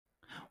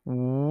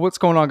What's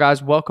going on,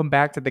 guys? Welcome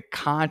back to the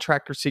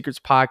Contractor Secrets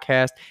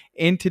Podcast.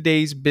 In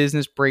today's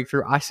business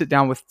breakthrough, I sit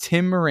down with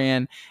Tim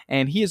Moran,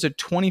 and he is a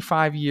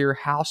 25-year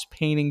house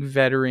painting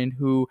veteran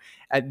who,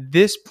 at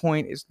this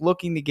point, is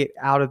looking to get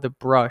out of the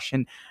brush.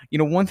 And,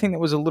 one thing that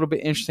was a little bit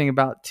interesting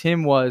about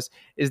Tim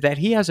is that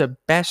he has a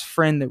best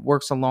friend that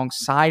works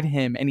alongside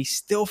him, and he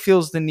still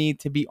feels the need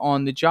to be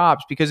on the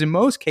jobs because in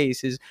most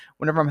cases,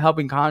 whenever I'm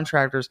helping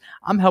contractors,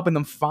 I'm helping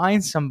them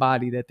find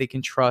somebody that they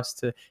can trust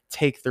to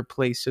take their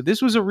place. So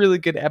this was a really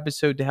good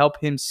episode to help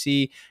him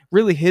see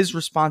really his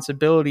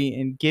responsibility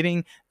in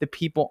getting the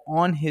people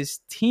on his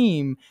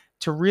team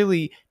to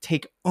really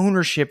take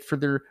ownership for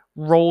their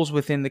roles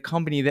within the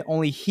company that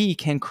only he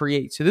can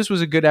create. So this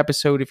was a good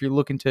episode if you're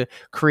looking to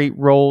create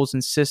roles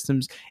and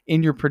systems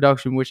in your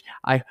production, which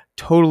I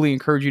totally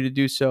encourage you to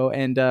do so,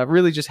 and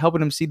really just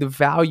helping him see the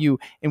value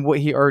in what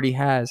he already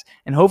has.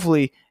 And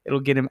hopefully it'll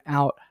get him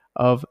out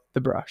of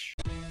the brush.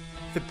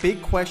 The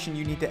big question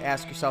you need to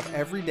ask yourself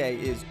every day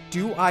is,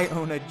 do I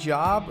own a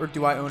job or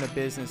do I own a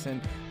business? And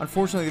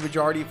unfortunately, the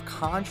majority of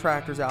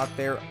contractors out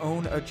there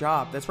own a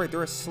job. That's right,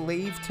 they're a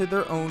slave to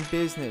their own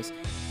business.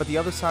 But the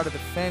other side of the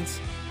fence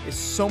is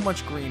so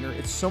much greener,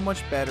 it's so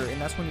much better, and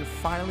that's when you're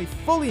finally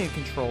fully in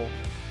control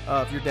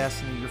of your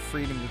destiny, your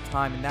freedom, your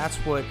time. And that's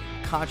what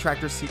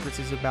Contractor Secrets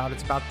is about.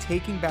 It's about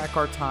taking back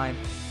our time,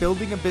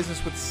 building a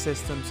business with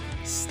systems,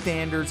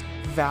 standards,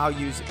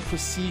 values,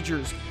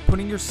 procedures,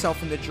 putting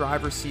yourself in the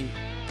driver's seat.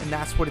 And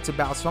that's what it's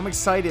about. So I'm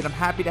excited. I'm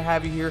happy to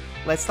have you here.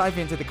 Let's dive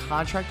into the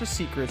Contractor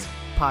Secrets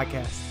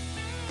podcast.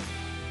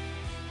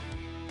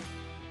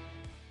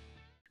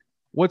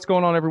 What's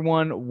going on,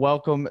 everyone?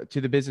 Welcome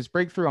to the Business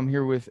Breakthrough. I'm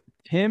here with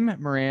Tim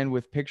Moran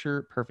with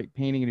Picture Perfect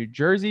Painting in New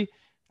Jersey.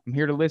 I'm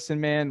here to listen,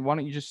 man. Why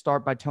don't you just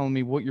start by telling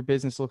me what your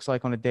business looks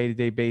like on a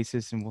day-to-day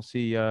basis, and we'll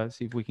see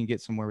if we can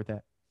get somewhere with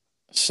that.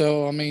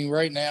 So,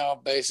 right now,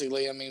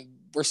 basically,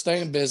 we're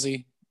staying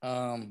busy,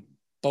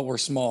 but we're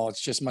small. It's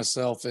just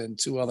myself and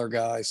two other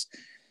guys.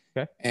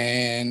 Okay.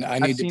 And I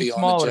need to be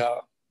on the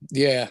job.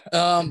 Yeah.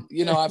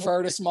 I've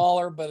heard of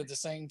smaller, but at the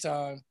same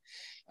time,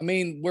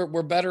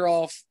 we're better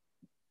off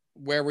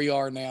where we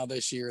are now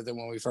this year than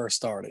when we first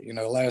started.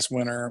 Last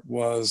winter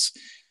was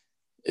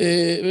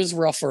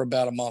rough for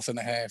about a month and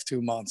a half,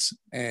 2 months.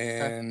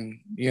 And,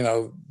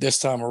 this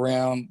time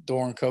around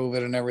during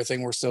COVID and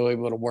everything, we're still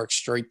able to work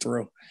straight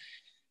through.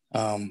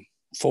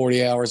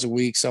 40 hours a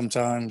week,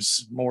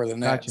 sometimes more than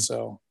that.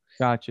 Gotcha.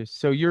 Gotcha.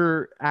 So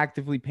you're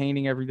actively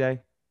painting every day?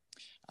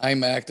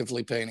 I'm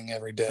actively painting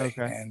every day.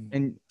 Okay.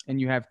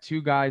 And you have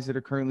two guys that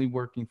are currently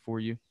working for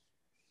you?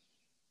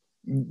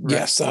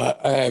 Yes. I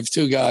have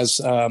two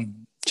guys,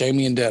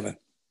 Jamie and Devin.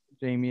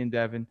 Jamie and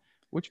Devin.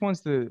 Which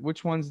one's the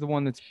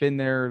one that's been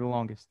there the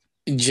longest?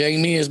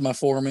 Jamie is my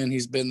foreman.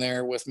 He's been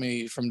there with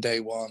me from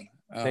day one.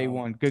 Day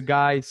one. Good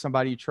guy,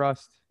 somebody you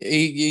trust?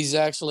 He's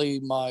actually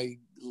my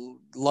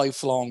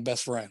lifelong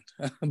best friend,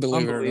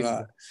 believe it or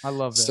not. I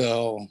love that.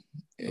 So,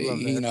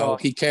 awesome.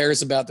 He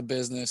cares about the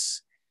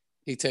business.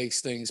 He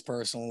takes things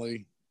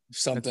personally. If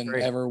something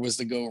ever was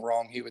to go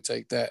wrong, he would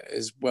take that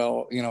as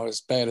well,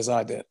 as bad as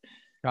I did.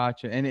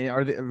 Gotcha. And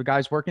are the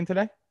guys working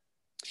today?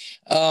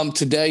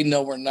 Today,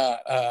 no, we're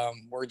not.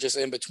 We're just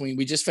in between.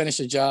 We just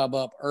finished a job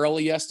up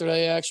early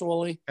yesterday,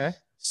 actually. Okay.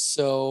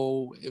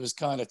 So it was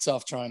kind of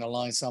tough trying to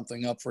line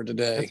something up for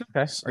today.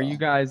 That's okay. So, are you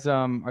guys,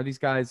 are these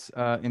guys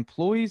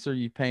employees, or are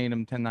you paying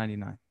them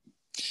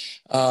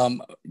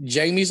 1099?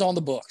 Jamie's on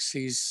the books.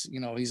 He's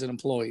an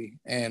employee,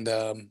 and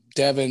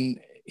Devin,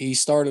 he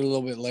started a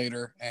little bit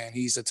later, and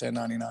he's a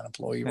 1099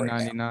 employee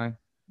 1099. Right now.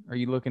 Are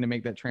you looking to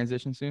make that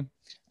transition soon?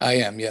 I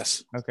am,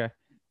 yes. Okay.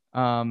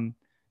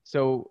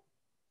 So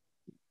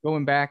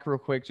going back real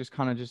quick,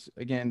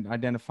 again,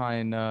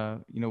 identifying, where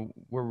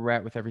we're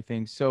at with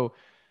everything. So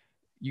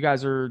you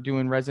guys are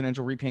doing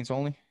residential repaints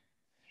only?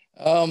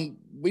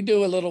 We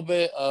do a little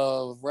bit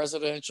of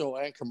residential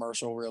and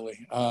commercial,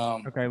 really.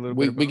 Okay.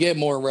 We get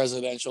more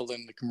residential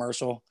than the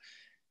commercial,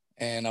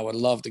 and I would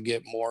love to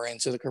get more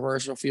into the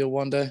commercial field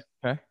one day.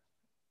 Okay.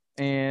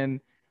 And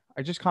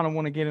I just kind of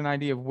want to get an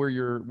idea of where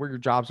your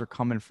jobs are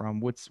coming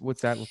from. What's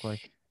that look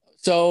like?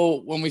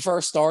 So when we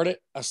first started,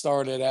 I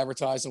started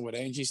advertising with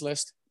Angie's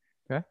List.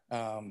 Okay.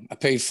 I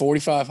paid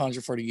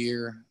 $4,500 for the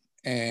year,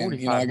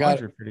 and I got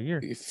for the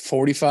year.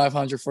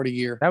 $4,500 for the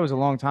year. That was a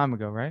long time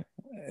ago, right?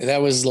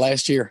 That was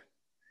last year.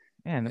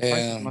 Man, the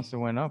prices must have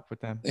went up with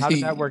them. How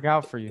did that work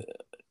out for you?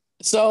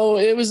 So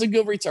it was a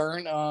good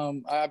return.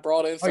 I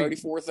brought in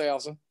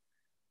 $34,000.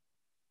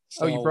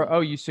 So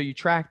you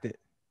tracked it?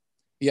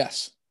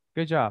 Yes.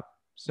 Good job.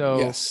 So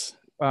yes.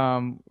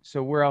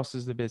 So where else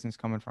is the business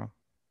coming from?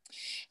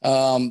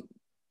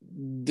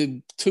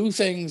 The two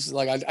things,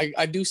 like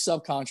I do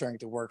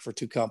subcontractor work for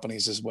two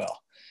companies as well.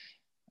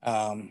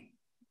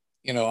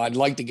 I'd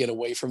like to get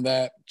away from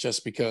that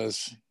just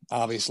because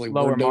obviously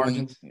lower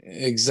margins.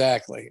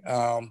 Exactly.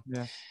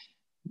 Yeah.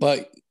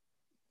 But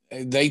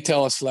they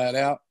tell us flat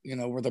out,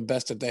 we're the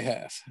best that they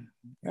have.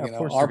 Yeah,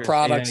 our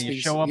products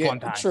show up on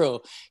time. True.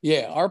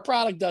 Yeah. Our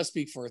product does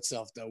speak for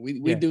itself though.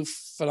 We do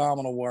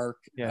phenomenal work.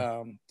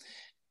 Yeah.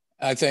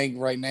 I think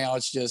right now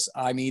it's just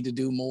I need to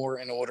do more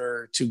in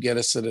order to get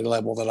us to the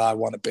level that I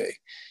want to be.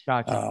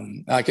 Gotcha.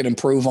 I can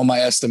improve on my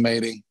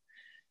estimating.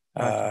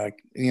 Gotcha.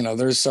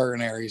 There's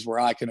certain areas where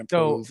I can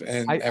improve, So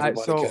and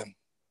everybody can.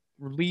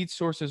 lead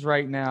sources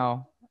right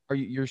now,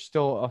 you're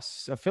still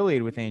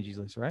affiliated with Angie's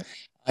List, right?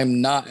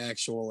 I'm not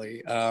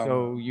actually.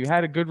 So you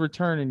had a good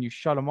return and you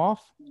shut them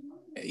off?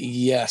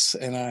 Yes,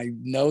 and I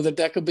know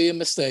that could be a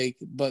mistake,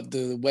 but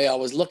the way I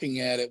was looking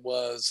at it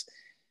was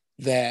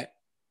that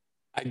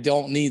I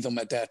don't need them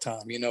at that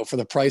time. For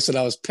the price that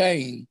I was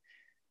paying,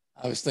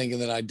 I was thinking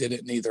that I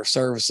didn't need their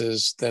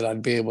services, that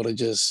I'd be able to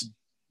just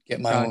get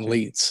my own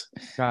leads.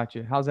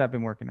 Gotcha. How's that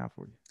been working out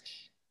for you?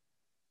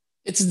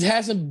 It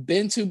hasn't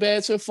been too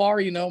bad so far.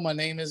 My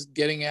name is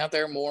getting out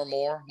there more and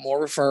more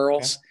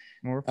referrals. Okay.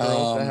 More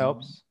referrals, that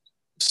helps.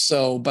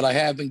 So, but I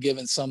have been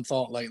giving some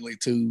thought lately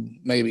to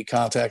maybe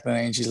contacting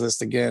Angie's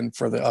List again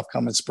for the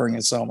upcoming spring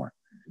and summer.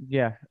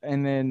 Yeah.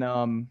 And then,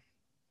 all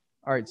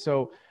right.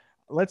 So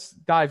let's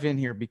dive in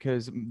here,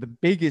 because the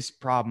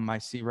biggest problem I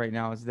see right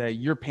now is that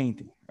you're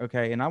painting.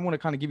 Okay. And I want to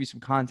kind of give you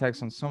some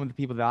context on some of the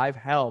people that I've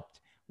helped,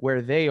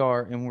 where they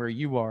are and where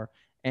you are.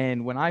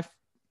 And when I,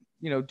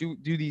 do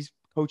these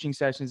coaching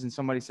sessions and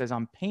somebody says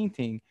I'm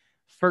painting,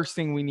 first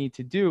thing we need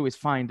to do is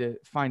find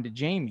a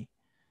Jamie.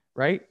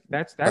 Right.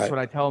 That's right. What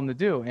I tell them to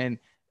do.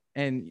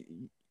 And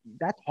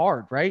that's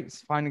hard, right?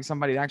 It's finding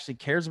somebody that actually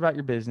cares about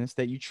your business,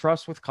 that you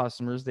trust with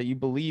customers, that you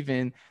believe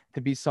in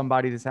to be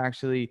somebody that's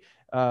actually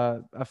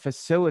a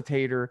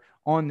facilitator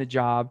on the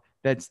job,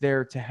 that's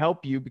there to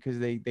help you because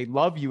they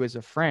love you as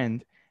a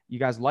friend. You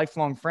guys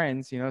lifelong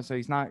friends, so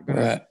he's not going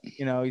to,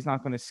 he's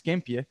not going to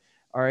skimp you.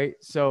 All right.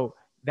 So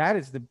that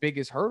is the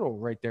biggest hurdle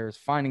right there, is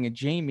finding a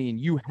Jamie, and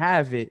you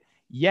have it,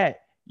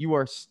 yet you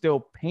are still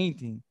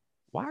painting.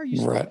 Why are you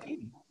still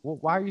painting? Well,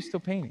 why are you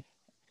still painting?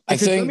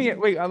 Because let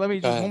me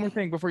just one more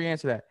thing before you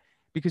answer that.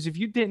 Because if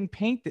you didn't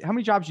paint, how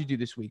many jobs did you do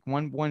this week?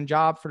 One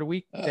job for the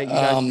week that you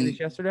guys finished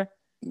yesterday?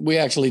 We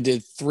actually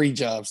did 3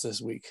 jobs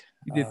this week.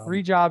 You did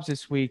 3 jobs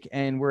this week,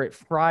 and we're at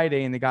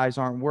Friday and the guys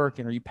aren't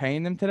working. Are you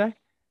paying them today?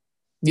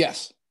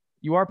 Yes.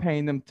 You are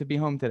paying them to be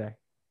home today?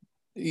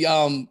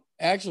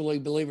 Actually,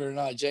 believe it or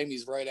not,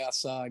 Jamie's right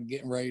outside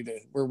getting ready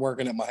we're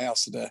working at my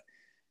house today.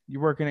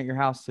 You're working at your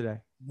house today?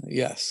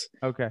 Yes.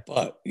 Okay.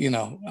 But,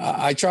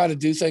 I try to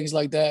do things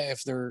like that.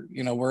 If they're,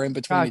 we're in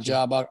between the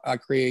job, I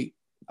create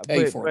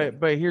pay for it.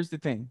 But here's the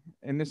thing,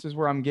 and this is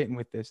where I'm getting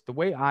with this. The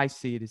way I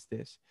see it is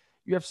this.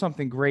 You have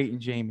something great in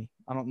Jamie.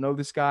 I don't know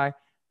this guy.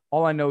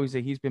 All I know is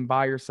that he's been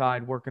by your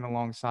side, working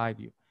alongside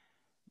you.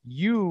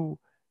 You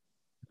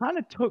kind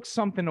of took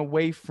something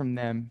away from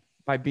them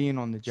by being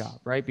on the job,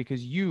 right?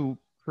 Because you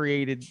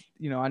created,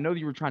 I know that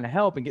you were trying to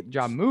help and get the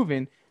job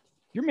moving.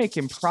 You're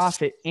making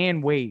profit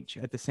and wage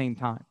at the same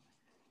time.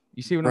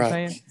 You see what I'm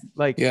saying?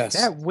 Like,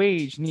 that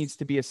wage needs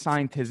to be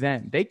assigned to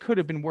them. They could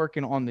have been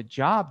working on the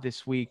job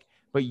this week,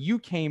 but you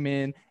came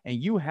in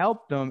and you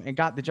helped them and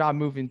got the job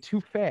moving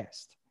too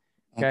fast.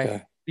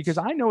 Okay. Because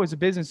I know as a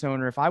business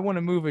owner, if I want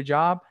to move a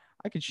job,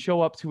 I could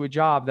show up to a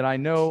job that I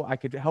know I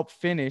could help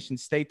finish and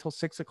stay till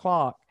 6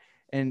 o'clock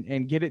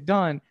and get it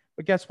done.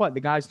 But guess what?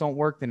 The guys don't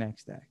work the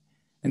next day.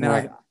 And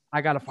then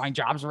I got to find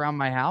jobs around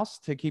my house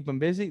to keep them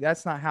busy.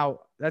 That's not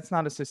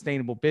a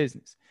sustainable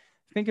business.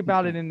 Think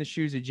about it in the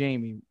shoes of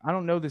Jamie. I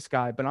don't know this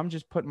guy, but I'm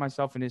just putting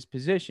myself in his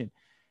position.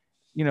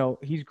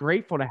 He's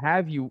grateful to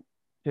have you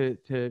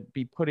to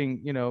be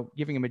putting,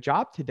 giving him a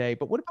job today.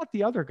 But what about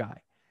the other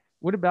guy?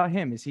 What about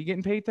him? Is he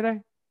getting paid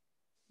today?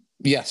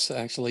 Yes,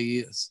 actually he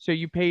is. So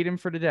you paid him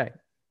for today?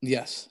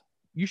 Yes.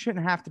 You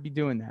shouldn't have to be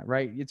doing that,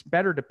 right? It's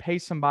better to pay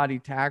somebody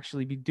to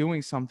actually be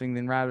doing something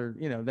than rather,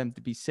 them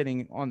to be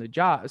sitting on the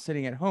job,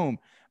 sitting at home.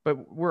 But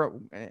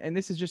and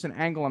this is just an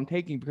angle I'm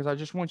taking because I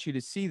just want you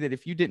to see that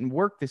if you didn't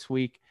work this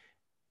week,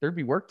 there'd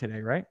be work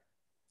today, right?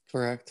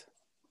 Correct.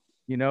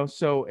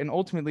 So, and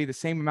ultimately the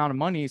same amount of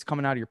money is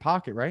coming out of your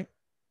pocket, right?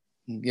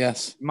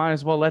 Yes. You might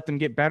as well let them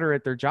get better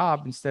at their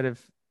job instead of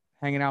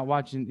hanging out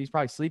watching. He's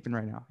probably sleeping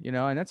right now,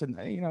 and that's a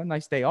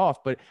nice day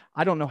off, but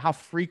I don't know how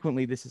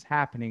frequently this is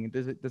happening.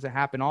 Does it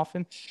happen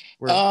often?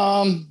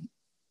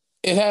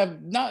 It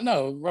have not,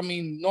 no. I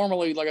mean,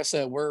 normally, like I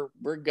said,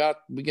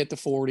 we get to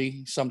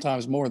 40,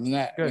 sometimes more than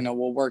that. Good.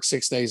 We'll work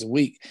 6 days a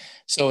week.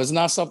 So it's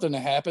not something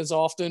that happens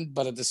often,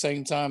 but at the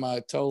same time,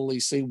 I totally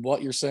see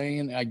what you're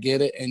saying. I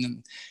get it.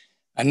 And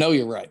I know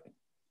you're right.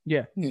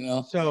 Yeah.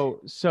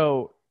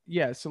 So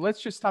yeah. So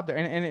let's just stop there.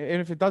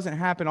 And if it doesn't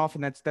happen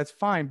often, that's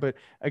fine. But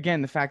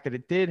again, the fact that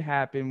it did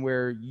happen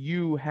where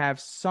you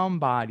have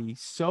somebody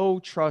so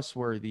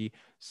trustworthy,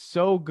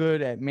 so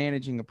good at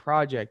managing a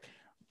project.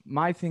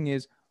 My thing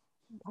is,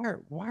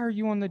 why are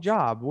you on the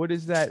job? What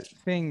is that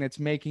thing that's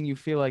making you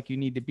feel like you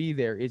need to be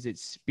there? Is it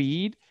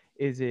speed?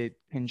 Is it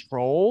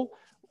control?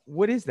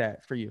 What is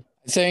that for you?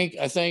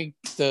 I think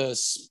the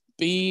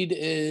speed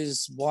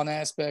is one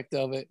aspect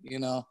of it,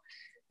 and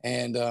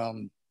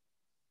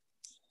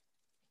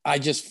I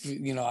just,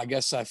 I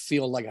guess I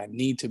feel like I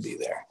need to be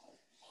there.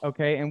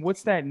 Okay. And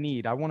what's that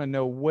need? I want to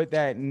know what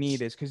that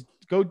need is, because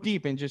go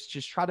deep and just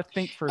try to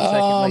think for a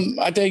second.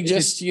 I think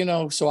just,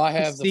 so I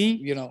have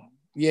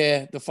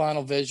Yeah, the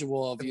final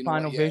visual of The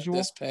final visual.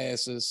 this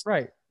passes.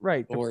 Right.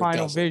 The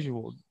final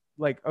visual.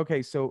 Like,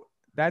 okay, so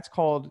that's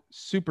called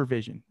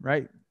supervision,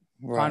 right?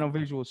 Final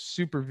visual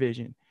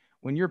supervision.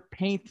 When you're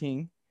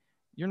painting,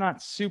 you're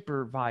not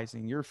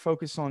supervising. You're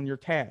focused on your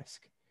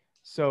task.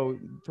 So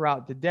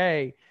throughout the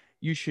day,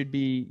 you should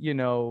be,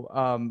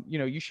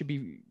 you should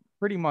be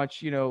pretty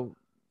much,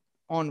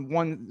 on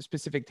one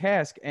specific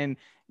task, and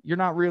you're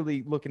not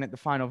really looking at the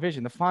final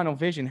vision. The final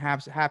vision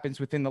happens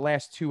within the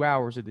last 2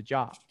 hours of the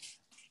job.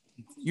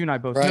 You and I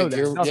both know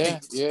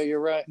that. You're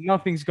right.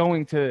 Nothing's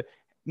going to,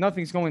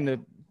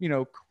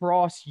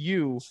 cross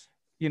you,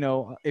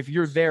 if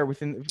you're there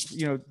within,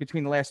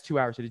 between the last 2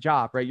 hours of the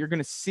job, right? You're going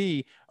to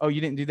see, oh,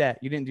 you didn't do that.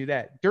 You didn't do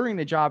that. During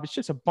the job, it's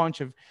just a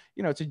bunch of,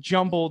 it's a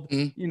jumbled,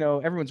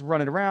 everyone's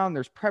running around.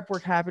 There's prep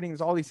work happening.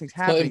 There's all these things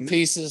happening. Putting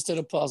pieces to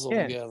the puzzle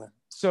together.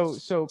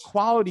 So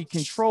quality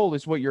control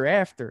is what you're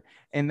after.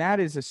 And that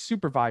is a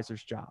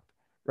supervisor's job,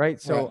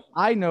 right? So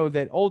I know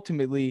that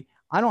ultimately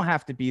I don't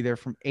have to be there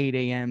from 8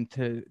 a.m.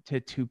 to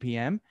 2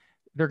 p.m.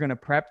 They're going to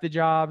prep the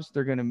jobs.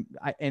 They're going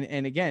to,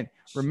 and again,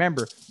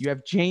 remember, you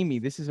have Jamie.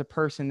 This is a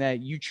person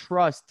that you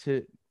trust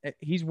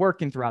he's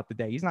working throughout the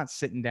day. He's not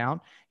sitting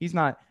down. He's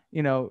not,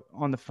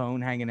 on the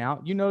phone hanging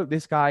out.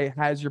 This guy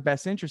has your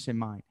best interest in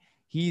mind.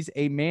 He's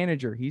a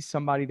manager. He's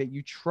somebody that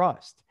you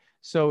trust.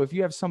 So if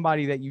you have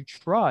somebody that you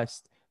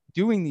trust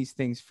doing these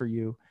things for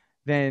you,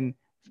 then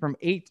from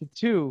 8 to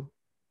 2,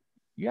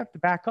 you have to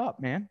back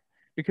up, man,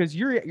 because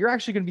you're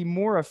actually going to be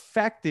more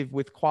effective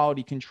with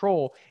quality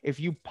control if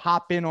you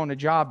pop in on a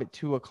job at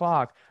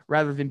 2:00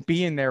 rather than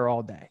being there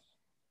all day.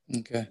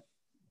 Okay.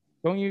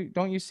 Don't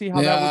you see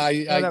how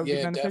that would be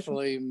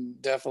beneficial?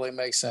 Definitely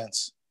makes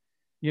sense.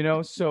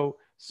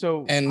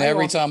 So and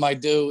every time I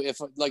do,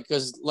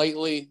 because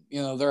lately,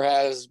 there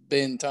has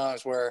been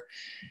times where,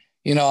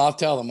 I'll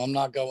tell them I'm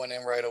not going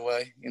in right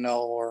away,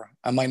 or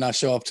I might not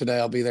show up today.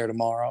 I'll be there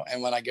tomorrow.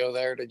 And when I go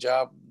there, the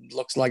job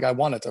looks like I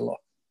want it to look.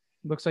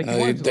 Looks like you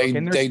want it to look.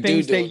 And there's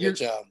things do a good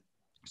job.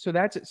 So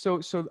that's it.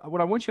 So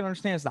what I want you to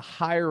understand is the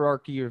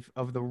hierarchy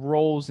of the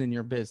roles in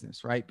your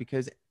business, right?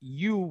 Because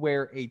you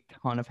wear a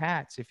ton of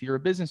hats. If you're a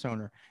business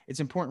owner,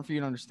 it's important for you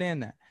to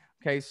understand that.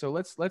 Okay. So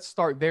let's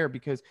start there,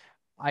 because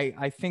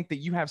I think that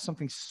you have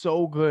something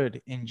so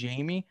good in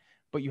Jamie,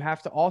 but you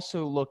have to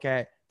also look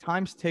at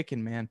time's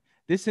ticking, man.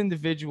 This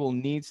individual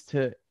needs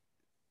to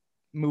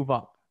move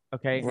up.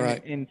 Okay.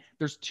 Right. And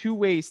there's 2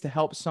 ways to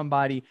help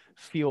somebody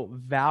feel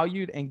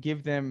valued and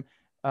give them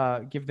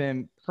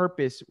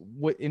purpose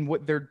in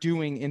what they're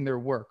doing in their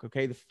work.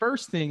 Okay. The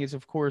first thing is,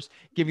 of course,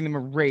 giving them a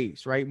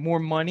raise, right? More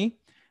money.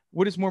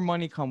 What does more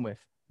money come with?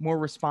 More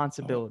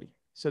responsibility.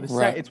 So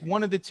it's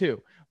one of the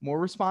 2, more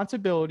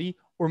responsibility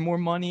or more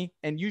money.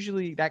 And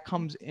usually that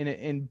comes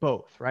in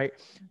both, right?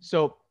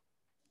 So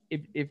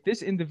if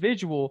this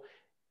individual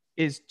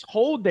is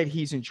told that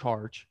he's in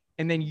charge,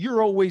 and then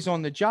you're always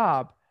on the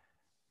job,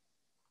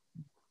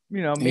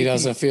 he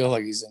doesn't feel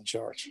like he's in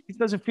charge. He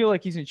doesn't feel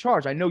like he's in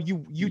charge. I know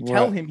you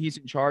tell him he's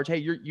in charge. Hey,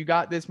 you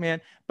got this,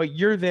 man. But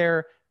you're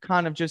there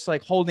kind of just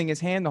like holding his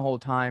hand the whole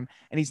time,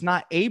 and he's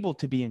not able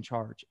to be in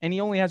charge. And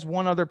he only has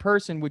one other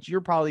person, which you're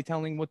probably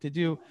telling what to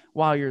do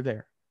while you're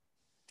there.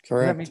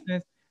 Correct. Does that make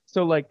sense?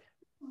 So like,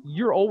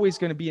 you're always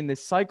going to be in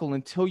this cycle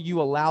until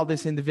you allow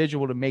this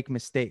individual to make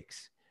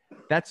mistakes.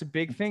 That's a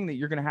big thing that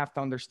you're going to have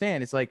to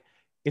understand. It's like,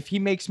 if he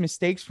makes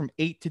mistakes from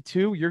 8 to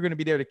 2, you're going to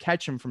be there to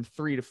catch him from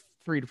 3 to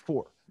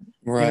 4.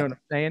 Right. You know what I'm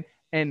saying?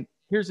 And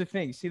here's the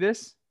thing. You see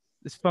this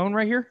phone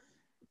right here?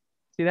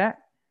 See that?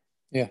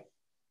 Yeah.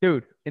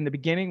 Dude, in the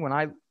beginning, when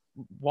I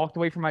walked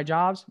away from my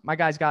jobs, my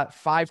guys got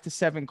 5 to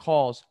 7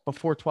 calls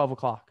before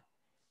 12:00.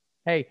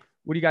 Hey,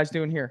 what are you guys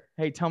doing here?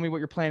 Hey, tell me what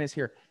your plan is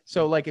here.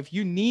 So like, if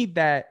you need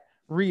that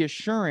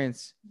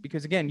reassurance,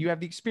 because again, you have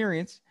the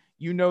experience,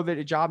 you know that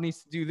a job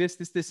needs to do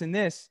this, and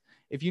this.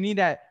 If you need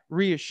that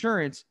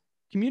reassurance,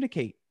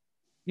 communicate.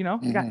 We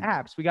got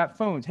apps, we got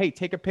phones. Hey,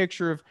 take a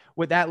picture of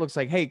what that looks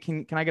like. Hey,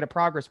 can I get a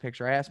progress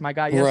picture? I asked my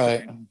guy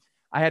yesterday. Right.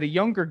 I had a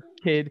younger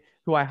kid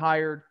who I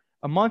hired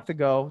a month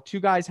ago. 2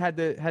 guys had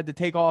to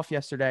take off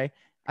yesterday.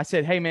 I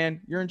said, hey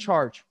man, you're in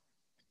charge.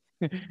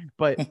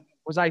 But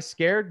was I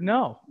scared?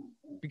 No,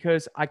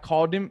 because I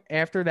called him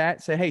after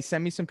that, said, hey,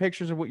 send me some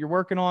pictures of what you're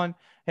working on.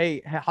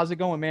 Hey, how's it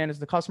going, man? Is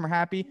the customer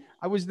happy?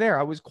 I was there.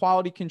 I was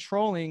quality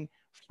controlling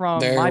from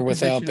there my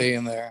without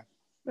being there.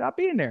 Without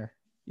being there,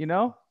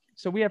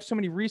 So we have so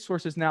many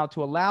resources now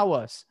to allow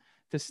us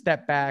to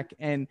step back.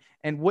 And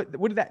what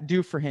did that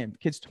do for him?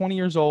 Kid's 20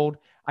 years old.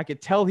 I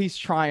could tell he's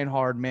trying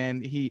hard,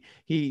 man.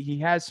 He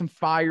has some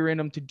fire in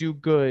him to do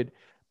good.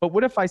 But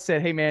what if I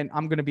said, hey man,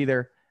 I'm going to be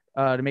there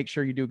to make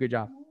sure you do a good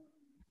job?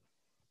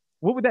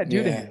 What would that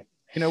do to him?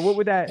 What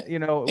would that,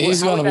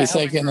 he's going to be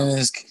thinking in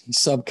his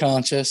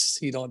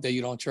subconscious, you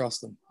don't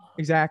trust him.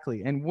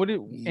 Exactly. And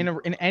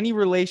in any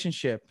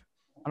relationship,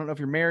 I don't know if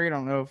you're married. I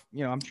don't know if,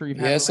 I'm sure you've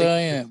had. Yes, I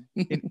am.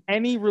 In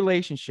any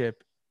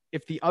relationship,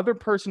 if the other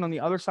person on the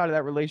other side of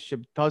that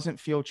relationship doesn't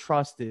feel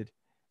trusted,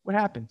 what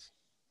happens?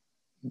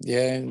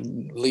 Yeah,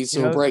 leads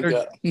to a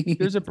breakup.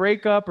 There's a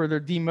breakup, or they're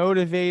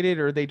demotivated,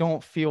 or they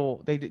don't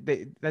feel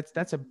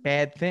that's a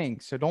bad thing.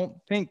 So don't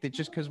think that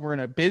just because we're in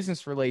a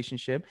business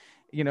relationship,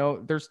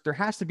 there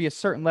has to be a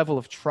certain level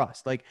of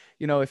trust. Like,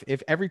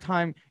 if every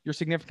time your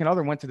significant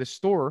other went to the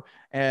store,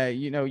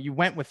 you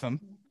went with them,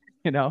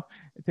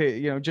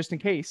 just in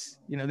case,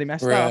 they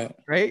messed up,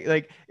 right?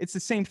 Like, it's the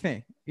same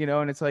thing,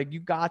 and it's like, you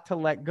got to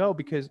let go,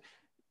 because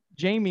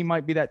Jamie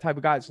might be that type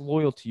of guy that's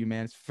loyal to you,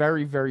 man. It's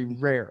very, very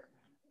rare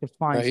to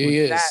find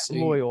someone that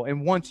loyal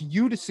and wants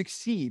you to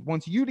succeed,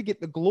 wants you to get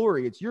the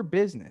glory. It's your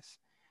business,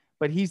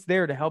 but he's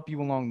there to help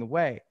you along the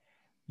way.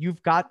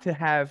 You've got to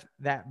have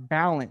that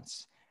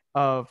balance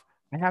of,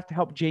 I have to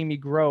help Jamie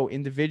grow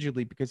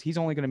individually, because he's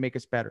only going to make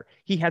us better.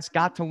 He has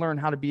got to learn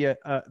how to be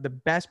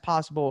the best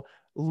possible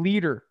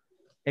leader.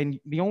 And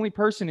the only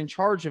person in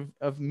charge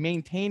of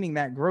maintaining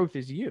that growth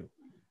is you.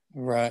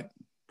 Right.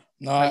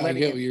 No, I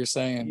get what you're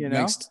saying.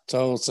 Makes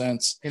total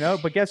sense.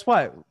 But guess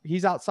what?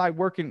 He's outside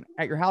working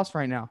at your house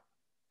right now.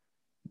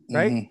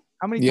 Right? Mm-hmm.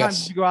 How many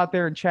times did you go out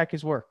there and check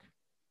his work?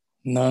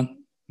 None.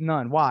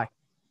 Why?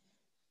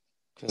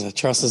 Because I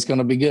trust it's going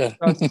to be good.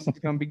 Trust it's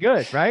going to be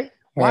good, right?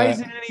 Why is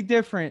it any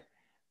different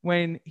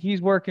when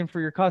he's working for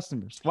your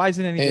customers? Why is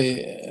it any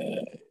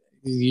different?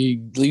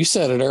 You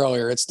said it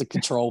earlier. It's the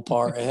control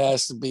part. It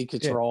has to be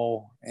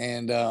control.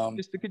 And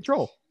just the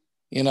control.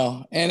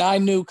 And I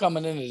knew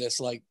coming into this,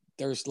 like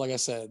I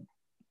said,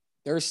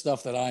 there's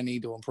stuff that I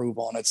need to improve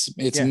on. It's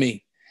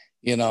me,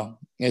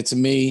 it's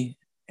me,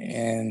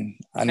 and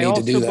I need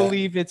to do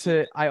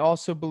that. I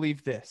also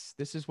believe this.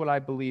 This is what I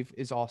believe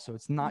is also,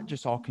 it's not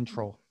just all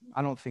control.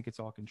 I don't think it's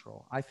all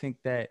control. I think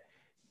that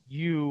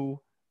you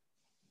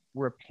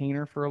were a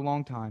painter for a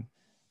long time.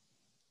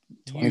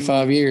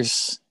 25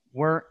 years.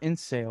 Weren't in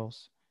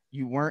sales.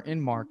 You weren't in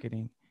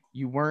marketing.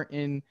 You weren't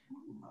in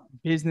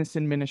business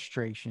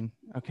administration.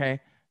 Okay.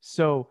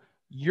 So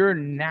your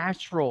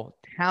natural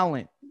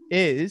talent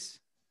is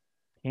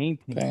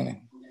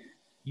painting.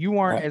 You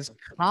aren't as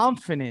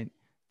confident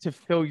to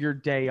fill your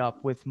day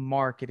up with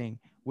marketing,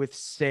 with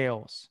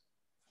sales.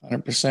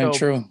 100%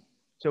 true.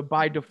 So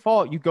by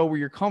default, you go where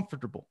you're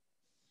comfortable.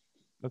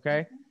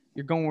 Okay.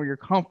 You're going where you're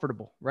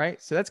comfortable,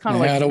 right? So that's kind of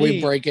like, how do we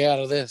break out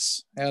of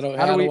this? How do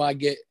I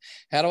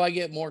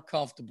get more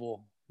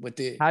comfortable with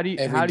the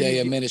everyday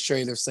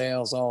administrative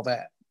sales, all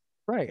that?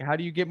 Right. How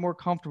do you get more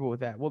comfortable with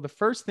that? Well, the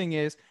first thing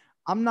is,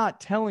 I'm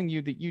not telling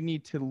you that you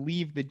need to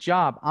leave the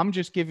job. I'm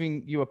just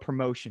giving you a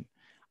promotion.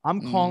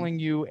 I'm calling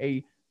you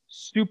a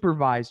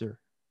supervisor.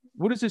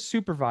 What does a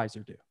supervisor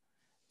do?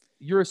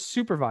 You're a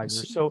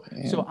supervisor. So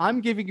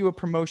I'm giving you a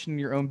promotion in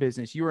your own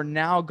business. You are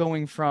now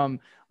going from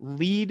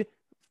lead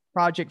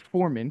project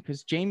foreman,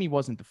 because Jamie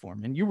wasn't the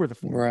foreman. You were the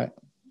foreman. Right.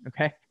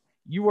 Okay.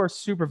 You are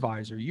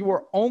supervisor. You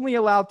are only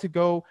allowed to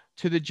go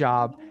to the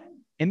job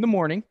in the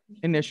morning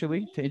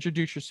initially to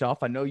introduce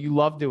yourself. I know you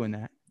love doing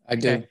that. I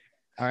do.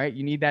 All right.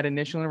 You need that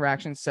initial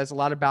interaction. It says a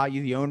lot about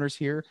you. The owner's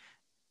here.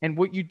 And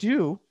what you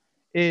do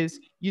is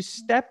you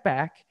step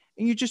back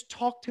and you just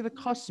talk to the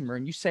customer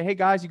and you say, hey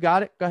guys, you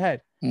got it? Go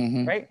ahead.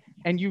 Mm-hmm. Right.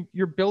 And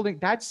you're building,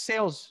 that's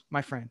sales,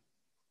 my friend.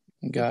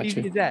 Gotcha.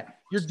 Easy as that.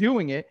 You're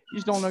doing it. You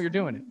just don't know you're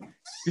doing it.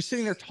 You're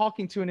sitting there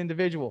talking to an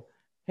individual.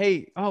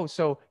 Hey,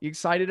 so you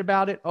excited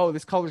about it? Oh,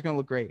 this color's going to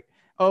look great.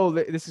 Oh,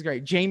 this is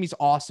great. Jamie's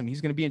awesome. He's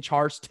going to be in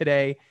charge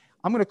today.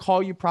 I'm going to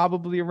call you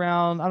probably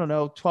around,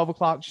 12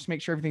 o'clock. Just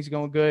make sure everything's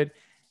going good.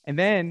 And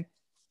then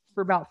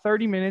for about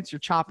 30 minutes, you're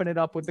chopping it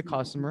up with the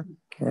customer.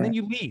 Right. And then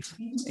you leave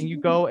and you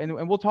go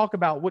and we'll talk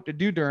about what to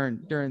do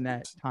during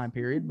that time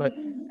period. But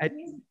at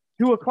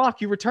 2 o'clock,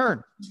 you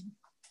return.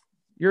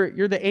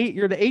 You're the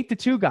 8 to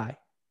 2 guy.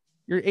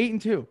 You're 8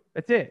 and 2.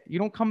 That's it. You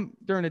don't come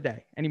during the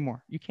day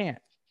anymore. You can't.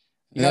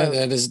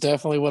 That is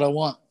definitely what I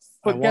want.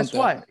 But guess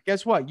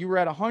what? You were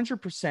at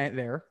 100%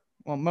 there.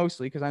 Well,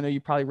 mostly because I know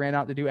you probably ran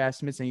out to do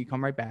estimates and you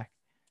come right back.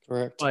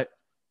 Correct. But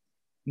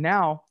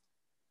now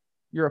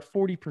you're a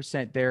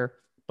 40% there,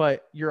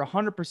 but you're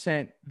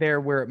 100%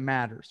 there where it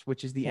matters,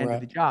 which is the end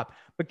of the job.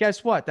 But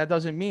guess what? That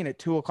doesn't mean at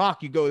 2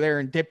 o'clock you go there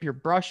and dip your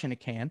brush in a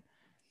can.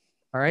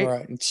 All right.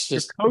 Right. It's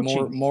just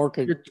more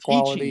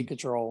quality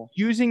control.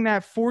 Using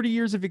that 40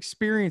 years of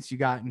experience you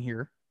got in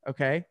here.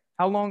 Okay.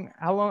 How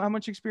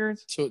much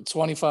experience?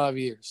 25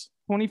 years.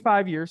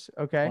 25 years.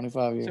 Okay.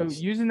 25 years.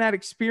 So using that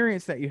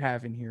experience that you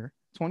have in here,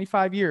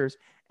 25 years,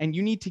 and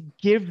you need to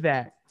give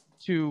that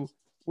to,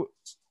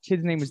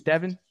 his name was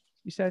Devin,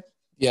 you said?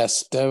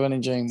 Yes. Devin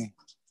and Jamie.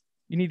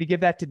 You need to give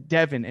that to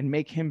Devin and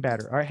make him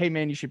better. All right. Hey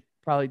man, you should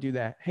probably do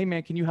that. Hey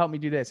man, can you help me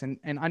do this? And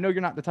I know you're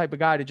not the type of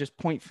guy to just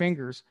point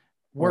fingers.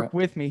 Work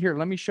with me here.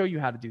 Let me show you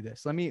how to do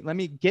this. Let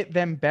me get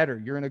them better.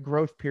 You're in a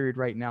growth period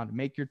right now to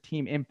make your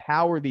team,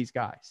 empower these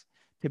guys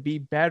to be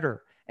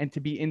better and to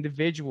be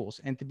individuals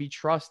and to be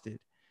trusted.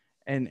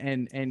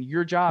 And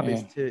your job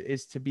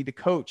is to be the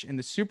coach and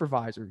the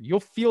supervisor. You'll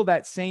feel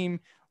that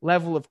same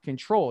level of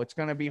control. It's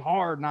going to be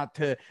hard not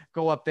to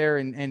go up there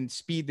and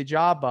speed the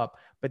job up,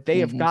 but they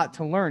have got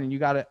to learn, and you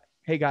got to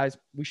hey guys,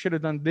 we should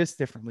have done this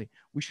differently.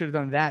 We should have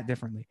done that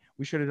differently.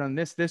 We should have done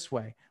this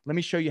way. Let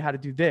me show you how to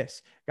do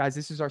this. Guys,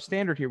 this is our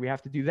standard here. We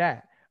have to do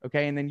that.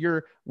 Okay. And then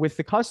you're with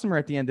the customer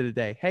at the end of the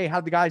day. Hey,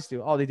 how'd the guys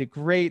do? Oh, they did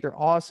great. They're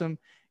awesome.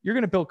 You're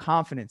going to build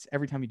confidence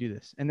every time you do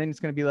this. And then it's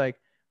going to be like,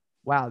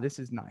 wow, this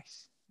is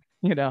nice.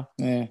 Yeah.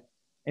 And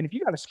if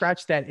you got to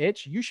scratch that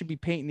itch, you should be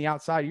painting the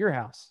outside of your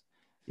house.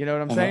 You know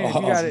what I'm saying? If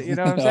you got it, you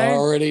know what I'm saying?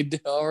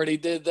 Already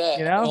did that.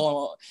 You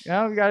know,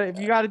 if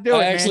you got to do it.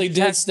 I actually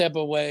did step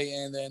away,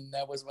 and then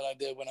that was what I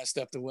did when I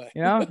stepped away.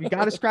 If you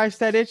got to scratch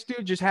that itch,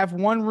 dude, just have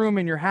one room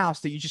in your house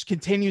that you just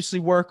continuously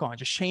work on.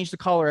 Just change the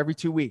color every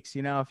 2 weeks.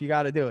 If you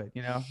got to do it,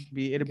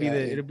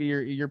 it'll be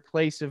your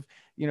place of,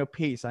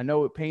 peace. I know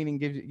what painting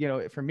gives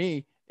you. For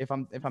me, if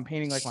I'm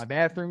painting like my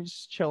bathroom,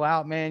 just chill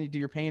out, man. You do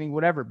your painting,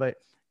 whatever, but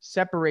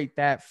separate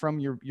that from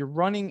you're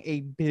running a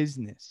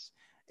business.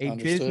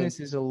 Understood.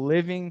 Business is a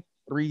living,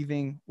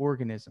 breathing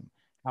organism.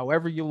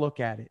 However you look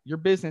at it, your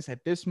business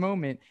at this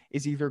moment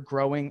is either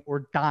growing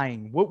or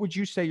dying. What would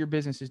you say your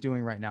business is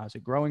doing right now? Is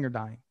it growing or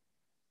dying?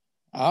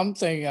 I'm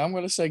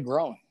going to say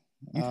growing.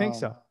 You think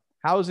so?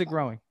 How is it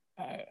growing?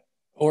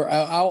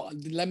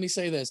 Let me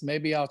say this.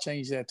 Maybe I'll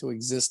change that to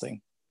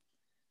existing.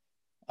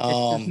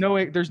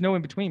 There's no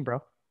in between,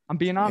 bro. I'm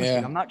being honest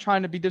with you. I'm not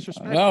trying to be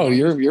disrespectful. No,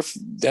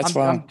 that's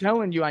fine. I'm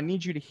telling you, I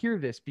need you to hear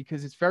this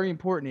because it's very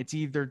important. It's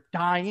either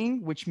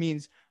dying, which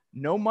means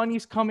no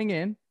money's coming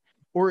in,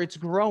 or it's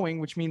growing,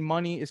 which means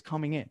money is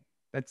coming in.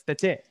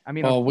 That's it. I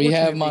mean, we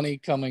have money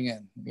coming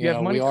in. You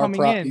have money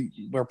coming in.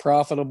 We're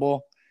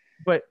profitable.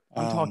 But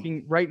I'm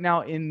talking right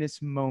now in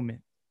this moment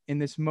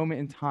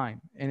in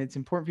time. And it's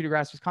important for you to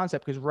grasp this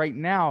concept because right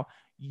now,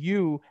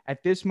 you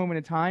at this moment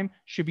in time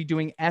should be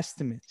doing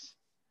estimates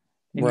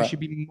and you should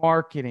be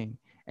marketing.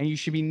 And you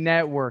should be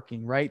networking,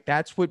 right?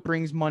 That's what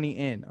brings money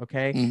in,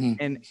 okay? Mm-hmm.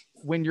 And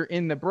when you're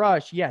in the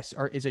brush, yes,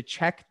 or is a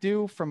check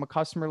due from a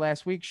customer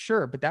last week?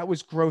 Sure, but that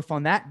was growth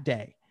on that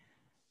day,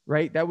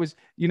 right? That was,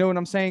 you know what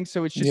I'm saying?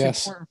 So it's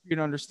just important for you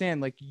to understand,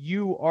 like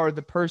you are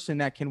the person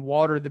that can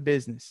water the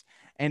business.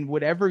 And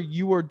whatever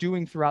you are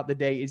doing throughout the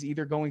day is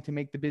either going to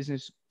make the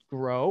business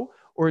grow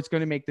or it's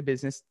going to make the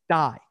business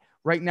die.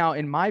 Right now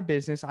in my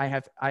business, I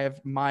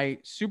have my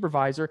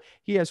supervisor.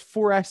 He has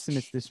 4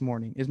 estimates this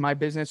morning. Is my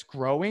business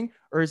growing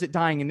or is it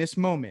dying in this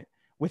moment?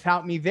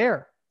 Without me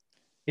there,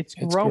 it's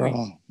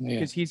growing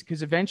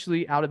because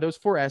eventually out of those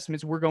 4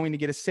 estimates, we're going to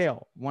get a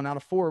sale. 1 out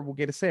of 4 will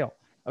get a sale.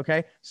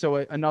 Okay. So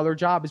another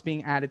job is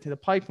being added to the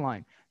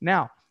pipeline.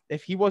 Now,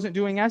 if he wasn't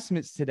doing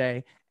estimates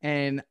today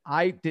and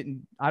I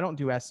don't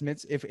do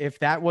estimates. If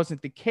that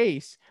wasn't the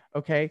case,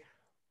 okay.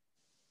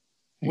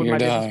 Would my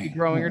business be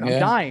growing? I'm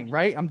dying,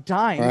 right? I'm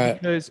dying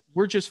because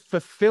we're just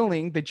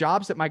fulfilling the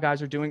jobs that my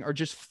guys are doing are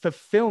just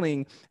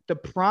fulfilling the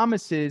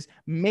promises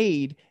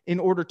made in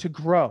order to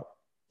grow.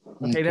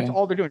 Okay. That's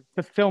all they're doing.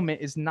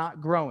 Fulfillment is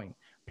not growing.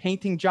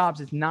 Painting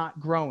jobs is not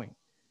growing.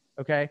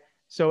 Okay.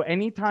 So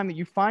anytime that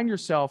you find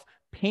yourself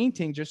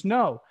painting, just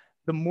know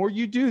the more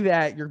you do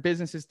that, your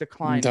business is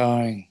declining.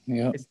 Dying.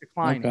 Yeah. It's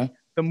declining. Okay.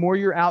 The more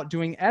you're out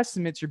doing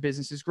estimates, your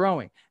business is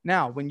growing.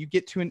 Now, when you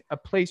get to a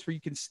place where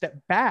you can step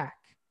back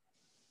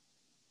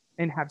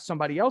and have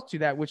somebody else do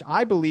that, which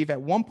I believe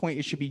at one point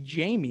it should be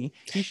Jamie.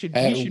 He should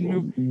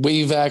move.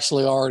 We've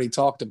actually already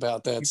talked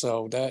about that.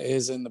 So that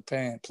is in the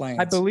plans.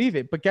 I believe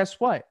it. But guess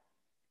what?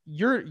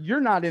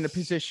 You're not in a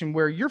position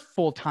where you're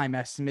full-time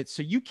estimates.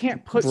 So you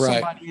can't put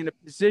somebody in a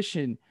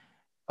position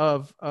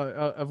of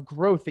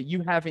growth that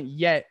you haven't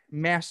yet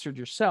mastered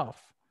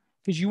yourself.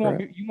 Because you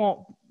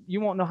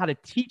won't know how to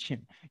teach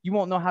him. You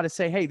won't know how to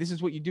say, hey, this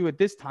is what you do at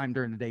this time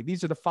during the day.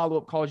 These are the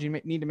follow-up calls you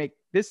need to make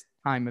this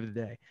time of the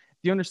day.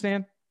 Do you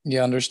understand?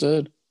 Yeah,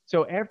 understood.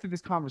 So after this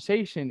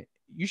conversation,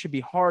 you should be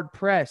hard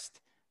pressed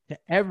to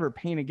ever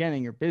paint again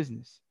in your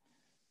business.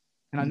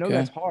 And I know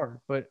that's hard,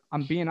 but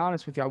I'm being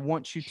honest with you. I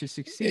want you to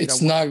succeed.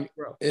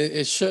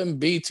 It shouldn't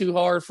be too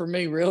hard for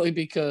me really,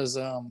 because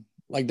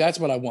that's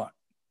what I want.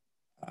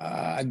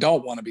 I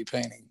don't want to be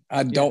painting.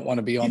 I don't want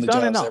to be on the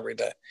jobs every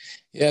day.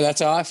 Yeah,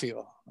 that's how I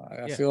feel.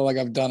 I feel like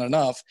I've done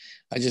enough.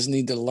 I just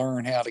need to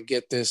learn how to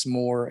get this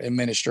more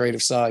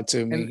administrative side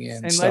to me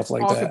and stuff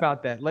like that. Let's talk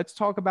about that. Let's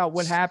talk about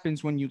what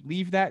happens when you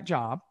leave that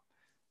job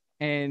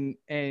and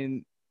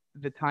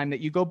the time that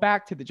you go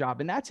back to the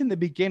job. And that's in the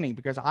beginning,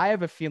 because I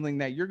have a feeling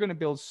that you're going to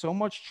build so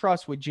much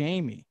trust with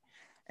Jamie.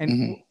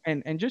 And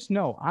just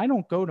know, I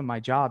don't go to my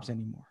jobs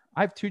anymore.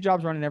 I have 2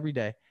 jobs running every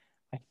day.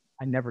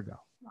 I never go.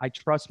 I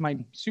trust my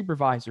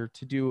supervisor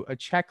to do a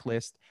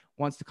checklist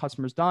once the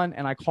customer's done,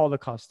 and I call the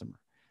customer.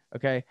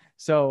 Okay.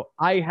 So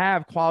I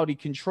have quality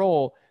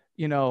control,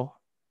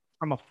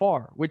 from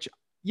afar, which,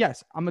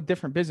 yes, I'm a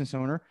different business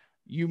owner.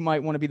 You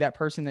might want to be that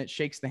person that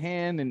shakes the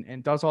hand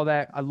and does all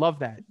that. I love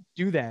that.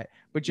 Do that.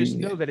 But just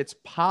know that it's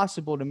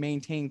possible to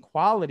maintain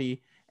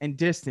quality and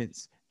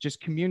distance. Just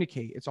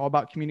communicate. It's all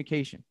about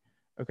communication.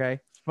 Okay.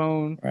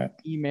 Phone,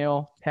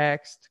 email,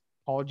 text,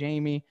 call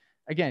Jamie.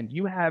 Again,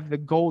 you have the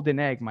golden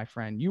egg, my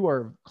friend. You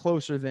are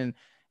closer than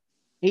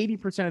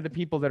 80% of the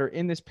people that are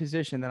in this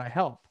position that I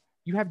help.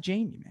 You have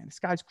Jamie, man. This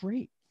guy's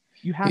great.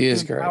 You have to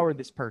empower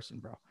this person,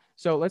 bro.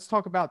 So let's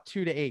talk about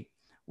 2 to 8.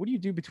 What do you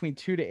do between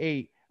 2 to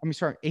 8?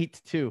 8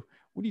 to 2.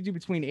 What do you do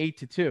between 8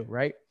 to 2,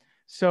 right?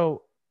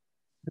 So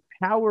the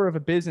power of a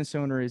business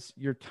owner is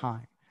your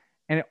time.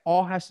 And it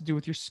all has to do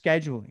with your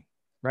scheduling,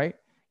 right?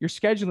 Your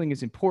scheduling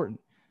is important.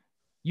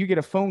 You get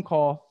a phone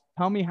call.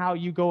 Tell me how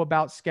you go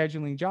about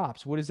scheduling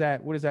jobs. What does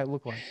that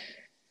look like?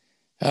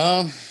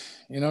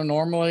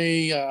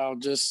 Normally I'll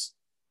just,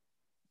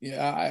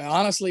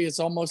 honestly, it's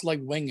almost like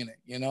winging it.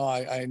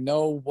 I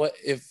know what,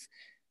 if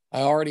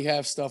I already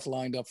have stuff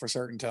lined up for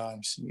certain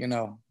times,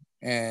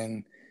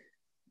 and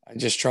I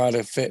just try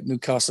to fit new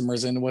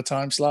customers into a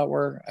time slot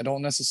where I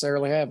don't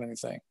necessarily have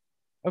anything.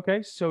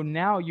 Okay. So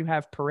now you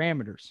have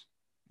parameters.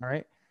 All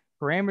right.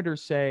 Parameters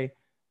say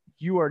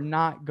you are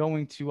not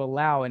going to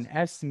allow an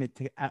estimate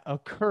to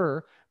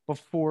occur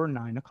before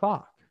 9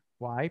 o'clock.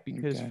 Why?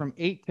 Because from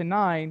 8 to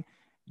 9,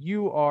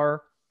 you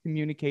are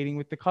communicating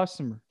with the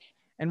customer.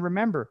 And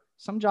remember,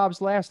 some jobs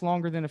last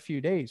longer than a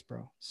few days,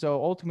 bro.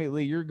 So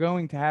ultimately, you're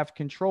going to have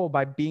control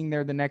by being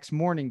there the next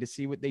morning to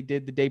see what they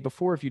did the day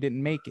before if you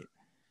didn't make it.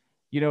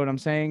 You know what I'm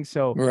saying?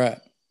 So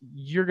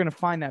you're going to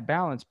find that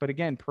balance. But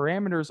again,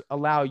 parameters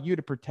allow you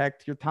to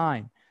protect your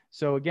time.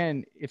 So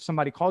again, if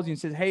somebody calls you and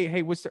says,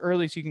 hey, what's the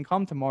earliest you can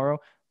come tomorrow?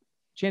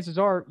 Chances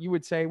are you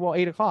would say, well,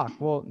 8 o'clock.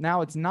 Well,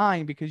 now it's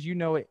 9 because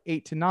at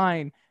 8 to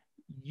 9,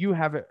 you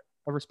have a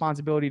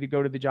responsibility to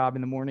go to the job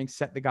in the morning,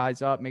 set the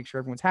guys up, make sure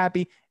everyone's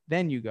happy.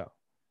 Then you go.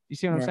 You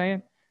see what I'm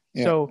saying?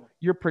 Yeah. So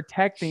you're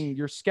protecting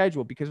your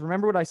schedule because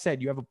remember what I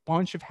said, you have a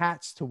bunch of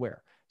hats to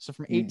wear. So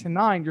from 8 to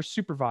 9, you're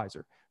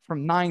supervisor.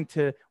 From 9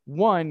 to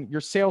 1,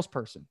 you're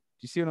salesperson. Do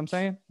you see what I'm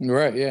saying?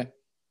 Right. Yeah.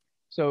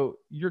 So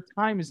your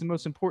time is the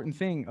most important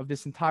thing of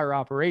this entire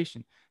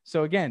operation.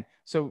 So again,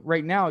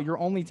 right now you're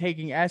only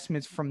taking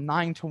estimates from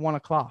 9 to 1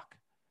 o'clock.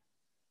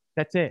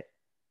 That's it.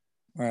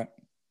 Right.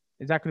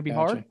 Is that going to be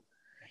hard?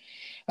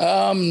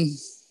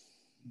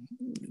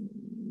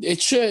 It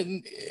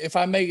shouldn't. If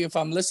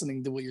I'm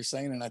listening to what you're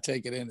saying and I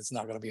take it in, it's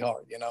not going to be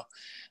hard.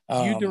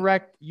 You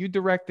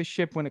direct the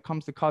ship when it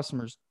comes to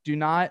customers. Do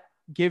not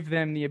give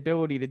them the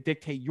ability to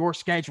dictate your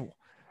schedule.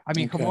 I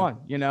mean, come on,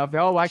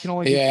 I can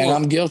only do 4. And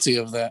I'm guilty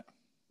of that.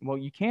 Well,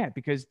 you can't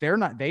because they're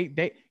not,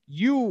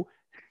 you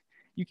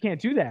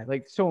can't do that.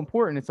 Like, so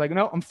important. It's like,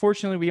 no,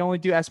 unfortunately we only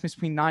do estimates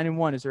between 9 and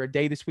 1. Is there a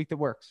day this week that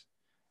works?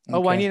 Okay.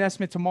 Oh, I need an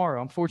estimate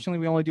tomorrow. Unfortunately,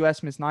 we only do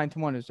estimates 9 to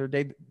 1. Is there a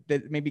day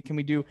that maybe can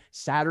we do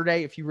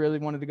Saturday? If you really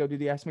wanted to go do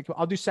the estimate,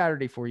 I'll do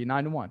Saturday for you,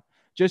 9 to 1,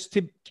 just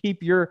to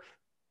keep your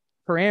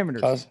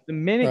parameters. The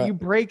minute you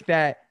break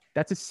that,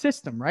 that's a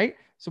system, right?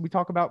 So we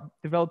talk about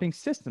developing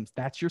systems.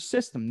 That's your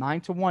system,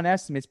 9 to 1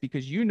 estimates,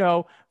 because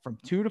from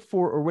 2 to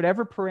 4 or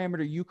whatever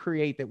parameter you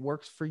create that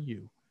works for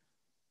you,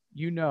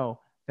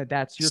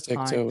 that's your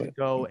time to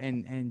go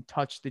and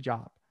touch the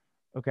job.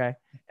 Okay.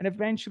 And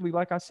eventually,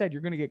 like I said,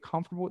 you're going to get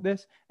comfortable with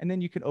this, and then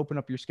you can open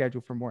up your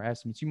schedule for more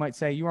estimates. You might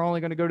say you are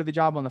only going to go to the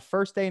job on the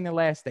first day and the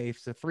last day. If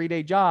it's a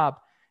 3-day job,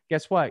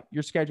 guess what?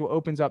 Your schedule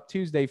opens up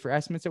Tuesday for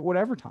estimates at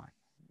whatever time.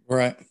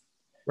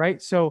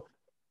 Right. So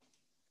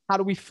how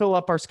do we fill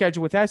up our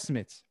schedule with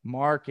estimates?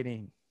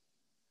 Marketing.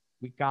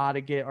 We got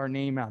to get our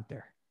name out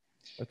there.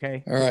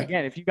 Okay. All right.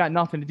 Again, if you got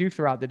nothing to do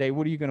throughout the day,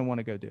 what are you going to want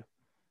to go do?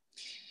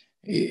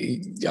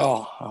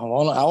 I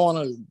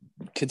want to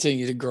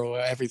continue to grow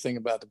everything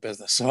about the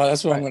business. So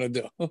that's what I'm going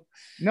to do.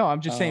 No, I'm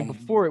just saying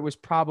before it was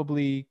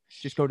probably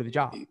just go to the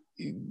job.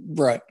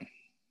 Right.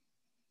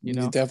 You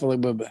definitely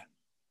would be.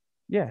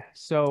 Yeah.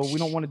 So we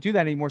don't want to do that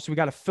anymore. So we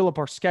got to fill up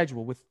our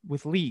schedule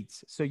with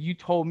leads. So you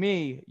told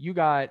me you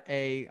got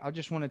I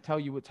just want to tell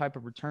you what type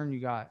of return you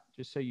got,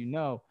 just so you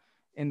know.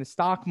 In the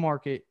stock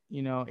market,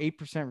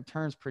 8%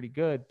 return is pretty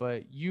good,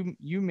 but you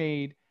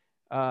made,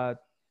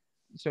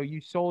 so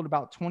you sold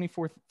about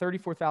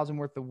 34,000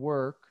 worth of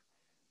work.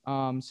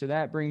 So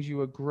that brings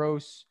you a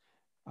gross,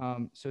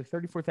 so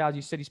 34,000,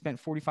 you said you spent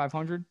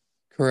 4,500?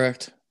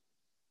 Correct.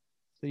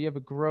 So you have a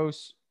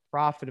gross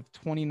profit of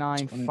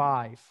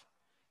 29.5.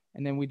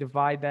 And then we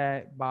divide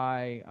that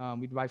by,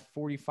 we divide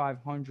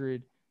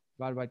 4,500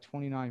 divided by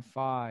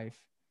 29.5.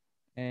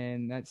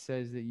 And that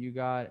says that you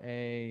got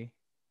a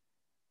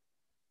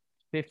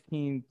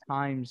 15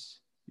 times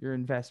your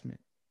investment.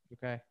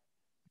 Okay. I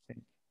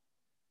think.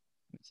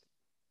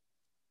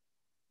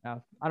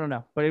 Now, I don't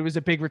know, but it was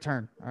a big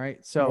return. All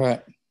right.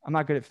 So I'm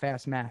not good at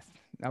fast math.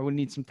 I would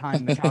need some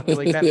time to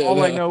calculate that.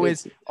 All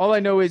I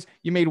know is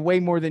you made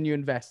way more than you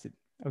invested.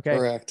 Okay.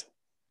 Correct.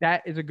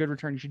 That is a good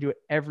return. You should do it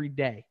every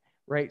day.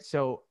 Right.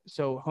 So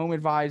Home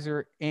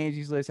Advisor,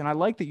 Angie's List. And I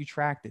like that you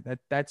tracked it.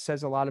 That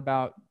says a lot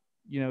about,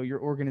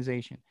 your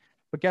organization.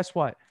 But guess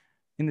what?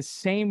 In the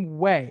same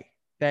way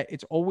that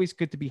it's always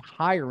good to be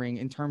hiring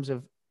in terms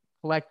of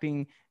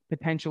collecting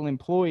potential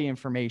employee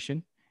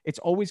information, it's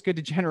always good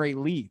to generate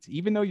leads.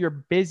 Even though you're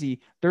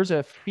busy, there's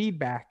a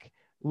feedback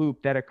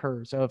loop that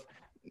occurs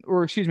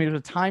there's a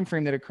time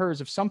frame that occurs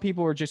of some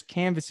people are just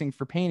canvassing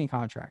for painting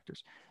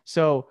contractors.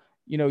 So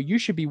you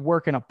should be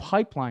working a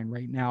pipeline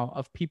right now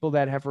of people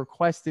that have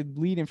requested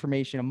lead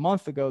information a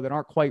month ago that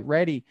aren't quite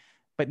ready,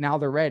 but now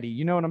they're ready.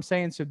 You know what I'm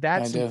saying? So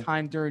that's some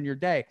time during your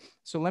day.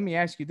 So let me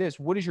ask you this.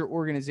 What does your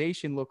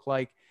organization look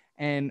like,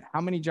 and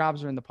how many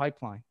jobs are in the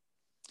pipeline?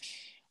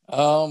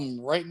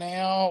 Right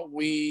now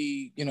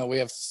we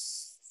have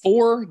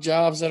 4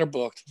 jobs that are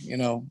booked,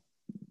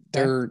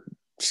 they're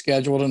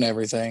scheduled and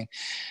everything.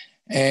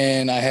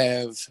 And I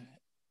have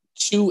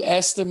 2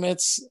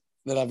 estimates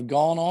that I've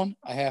gone on.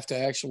 I have to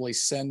actually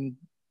send,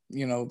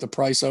 the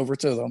price over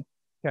to them.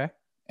 Okay.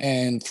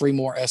 And 3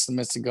 more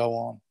estimates to go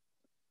on.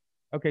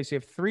 Okay. So you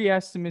have 3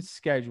 estimates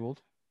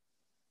scheduled.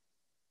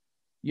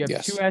 You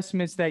have 2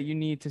 estimates that you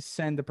need to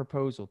send the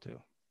proposal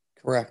to.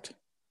 Correct.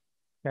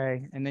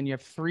 Okay. And then you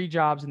have 3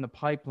 jobs in the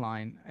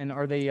pipeline. And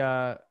are they,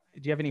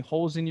 do you have any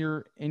holes in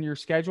your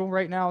schedule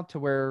right now to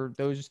where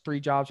those 3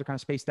 jobs are kind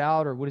of spaced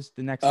out, or what is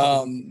the next?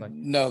 Like?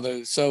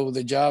 No, so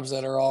the jobs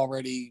that are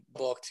already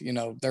booked,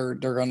 they're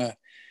going to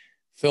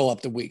fill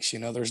up the weeks,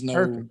 there's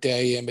no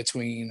day in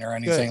between or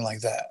anything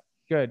like that.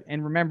 Good.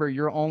 And remember,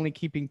 you're only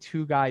keeping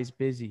 2 guys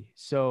busy.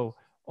 So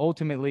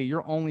ultimately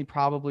you're only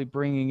probably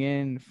bringing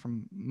in,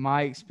 from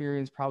my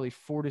experience, probably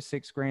 4 to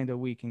 6 grand a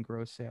week in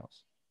gross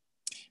sales.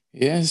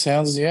 Yeah.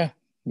 Sounds, yeah.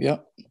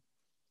 Yep.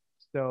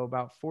 So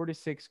about 4 to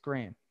 6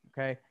 grand.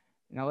 Okay.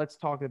 Now let's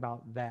talk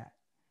about that.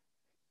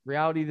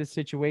 Reality of the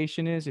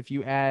situation is, if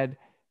you add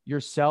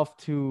yourself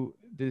to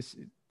this,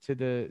 to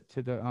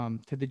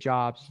the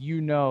jobs,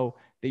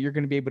 that you're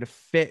going to be able to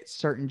fit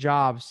certain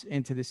jobs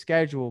into the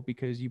schedule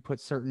because you put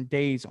certain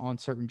days on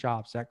certain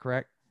jobs. Is that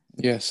correct?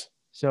 Yes.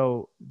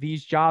 So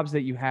these jobs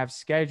that you have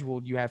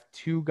scheduled, you have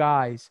 2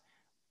 guys.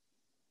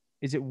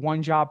 Is it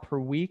 1 job per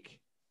week?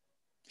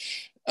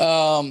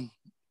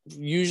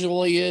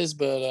 Usually is,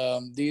 but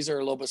these are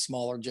a little bit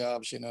smaller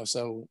jobs,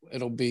 so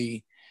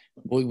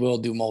we will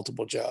do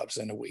multiple jobs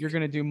in a week. You're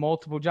going to do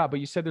multiple jobs, but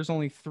you said there's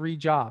only 3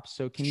 jobs.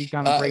 So can you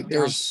kind of break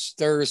down?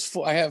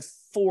 I have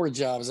 4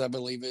 jobs, I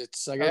believe. I have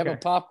I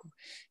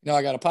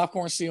got a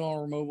popcorn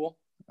ceiling removal.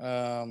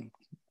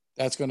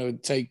 That's going to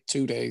take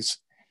 2 days.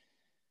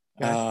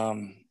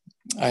 Okay.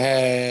 I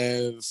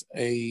have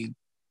a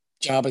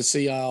job at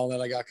Sea Isle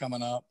that I got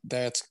coming up.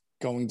 That's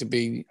going to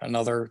be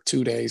another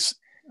 2 days.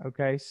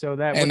 Okay, so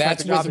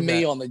that's with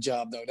me on the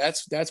job, though.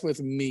 That's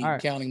with me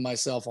counting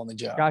myself on the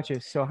job.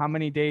 Gotcha. So how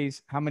many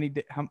days?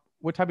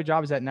 What type of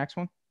job is that next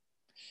one?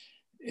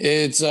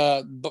 It's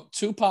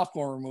 2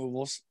 popcorn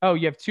removals. Oh,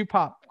 you have 2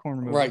 popcorn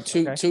removals.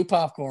 Right, two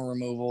popcorn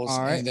removals.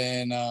 All right. And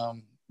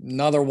then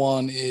another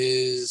one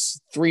is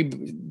 3.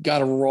 Got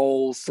to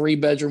roll 3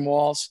 bedroom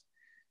walls.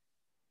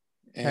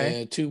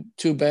 Okay. And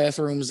 2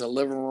 bathrooms, a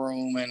living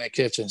room, and a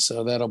kitchen.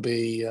 So that'll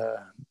be.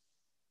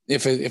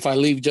 If I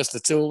leave just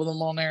the 2 of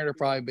them on there, it'll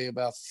probably be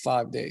about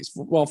 5 days.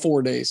 Well,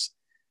 4 days.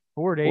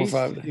 4 days.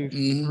 4 or 5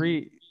 days.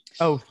 3.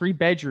 Oh, 3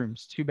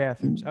 bedrooms, 2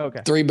 bathrooms. Oh,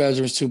 okay. 3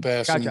 bedrooms, 2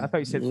 bathrooms. Gotcha. I thought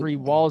you said 3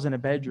 walls in a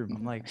bedroom.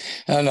 I'm like,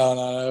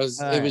 no.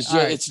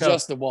 It's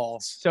just the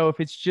walls. So if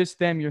it's just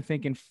them, you're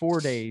thinking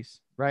 4 days,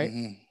 right?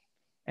 Mm-hmm.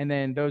 And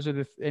then those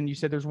are and you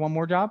said there's 1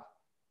 more job?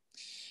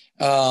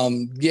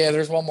 Yeah,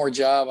 there's 1 more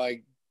job.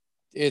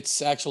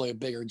 It's actually a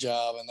bigger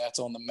job, and that's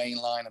on the main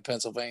line of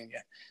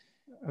Pennsylvania.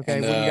 Okay,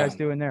 and what are you guys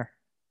doing there?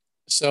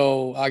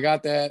 So I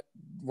got that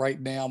right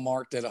now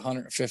marked at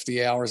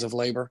 150 hours of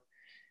labor.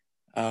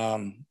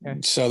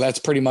 So that's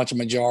pretty much a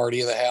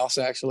majority of the house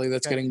actually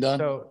that's getting done.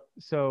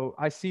 So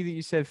I see that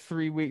you said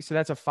 3 weeks. So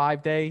that's a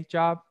 5-day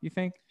job, you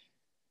think?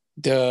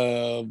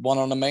 The one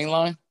on the main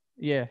line?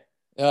 Yeah.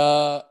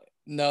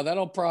 No,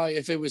 that'll probably,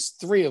 if it was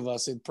 3 of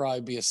us, it'd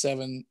probably be a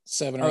 7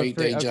 or 8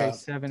 day job.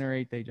 7 or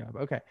 8 day job.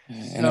 Okay.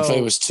 And if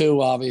it was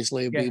 2,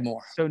 obviously it'd be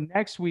more. So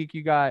next week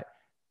you got,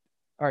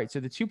 all right. So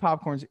the 2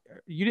 popcorns,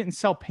 you didn't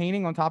sell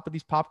painting on top of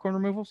these popcorn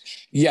removals?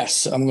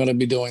 Yes. I'm going to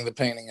be doing the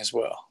painting as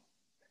well.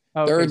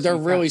 Okay, they're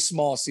really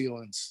small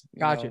ceilings.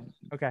 Gotcha.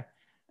 Okay.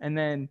 And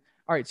then,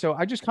 all right. So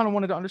I just kind of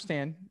wanted to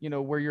understand,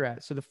 where you're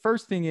at. So the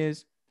first thing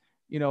is,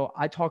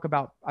 I talk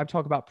about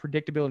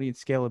predictability and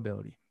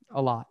scalability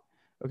a lot.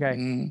 Okay.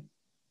 Mm-hmm.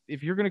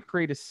 If you're going to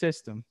create a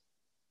system,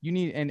 you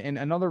need, and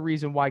another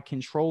reason why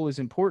control is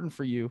important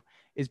for you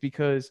is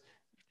because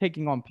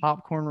taking on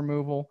popcorn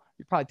removal,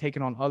 you're probably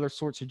taking on other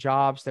sorts of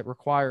jobs that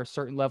require a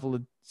certain level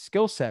of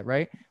skill set,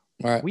 right?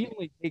 Right. We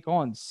only take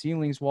on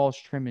ceilings, walls,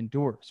 trim, and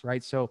doors,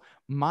 right? So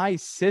my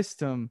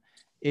system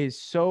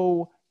is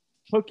so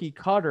cookie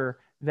cutter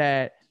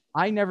that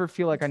I never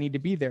feel like I need to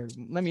be there.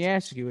 Let me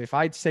ask you, if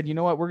I'd said, you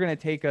know what, we're going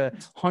to take a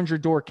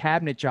 100-door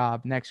cabinet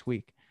job next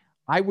week,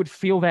 I would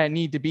feel that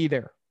need to be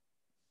there,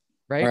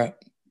 right?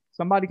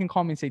 Somebody can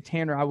call me and say,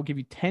 Tanner, I will give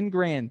you 10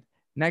 grand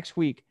next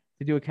week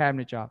to do a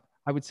cabinet job.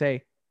 I would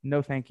say,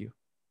 no, thank you.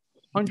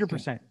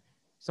 100%.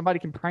 Somebody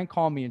can prank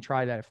call me and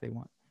try that if they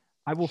want.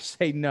 I will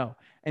say no.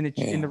 And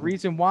the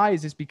reason why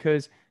is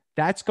because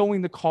that's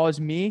going to cause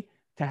me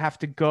to have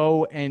to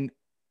go and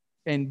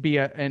be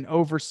an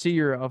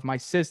overseer of my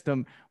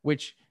system,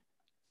 which,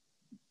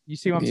 you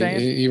see what I'm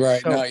saying? You're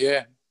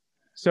right.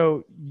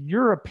 So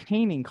you're a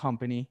painting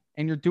company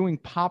and you're doing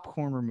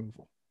popcorn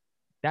removal.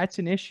 That's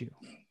an issue.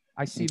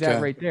 I see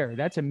that right there.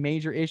 That's a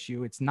major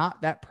issue. It's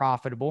not that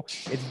profitable.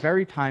 It's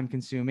very time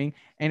consuming,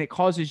 and it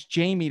causes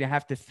Jamie to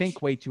have to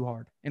think way too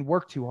hard and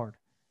work too hard.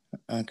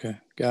 Okay.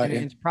 Got and you.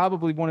 It's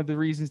probably one of the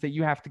reasons that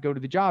you have to go to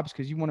the jobs,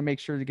 because you want to make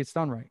sure it gets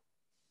done right.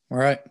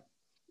 Right.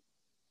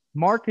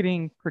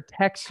 Marketing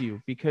protects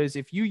you, because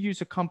if you use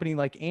a company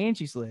like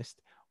Angie's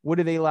List, what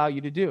do they allow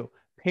you to do?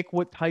 Pick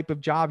what type of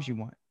jobs you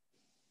want.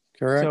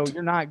 Correct. So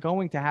you're not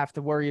going to have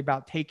to worry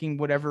about taking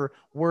whatever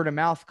word of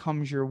mouth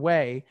comes your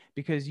way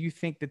because you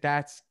think that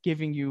that's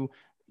giving you,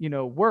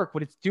 work.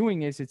 What it's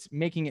doing is it's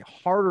making it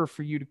harder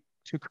for you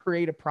to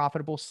create a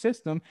profitable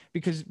system,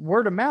 because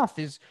word of mouth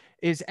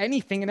is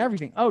anything and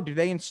everything. Oh, do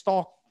they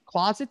install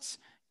closets?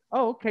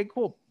 Oh, okay,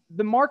 cool.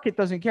 The market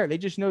doesn't care. They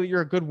just know that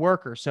you're a good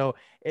worker. So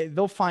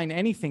they'll find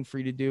anything for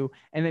you to do.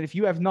 And then if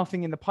you have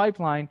nothing in the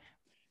pipeline,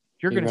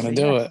 you're going to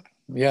do it.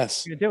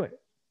 Yes. You're going to do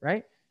it.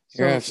 Right.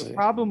 So the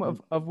problem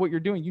of what you're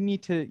doing, you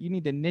need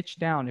to niche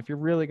down. If you're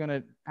really going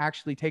to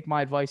actually take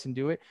my advice and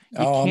do it,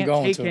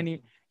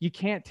 you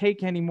can't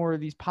take any more of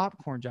these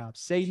popcorn jobs.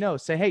 Say no.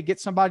 Say, hey, get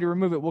somebody to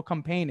remove it. We'll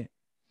come paint it.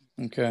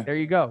 Okay. There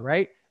you go.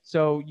 Right.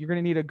 So you're going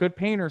to need a good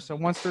painter. So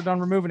once they're done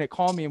removing it,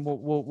 call me and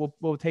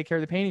we'll take care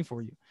of the painting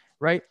for you.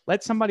 Right.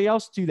 Let somebody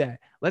else do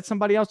that. Let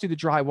somebody else do the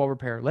drywall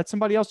repair. Let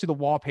somebody else do the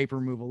wallpaper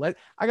removal.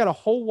 I got a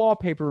whole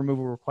wallpaper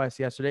removal request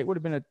yesterday. It would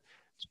have been a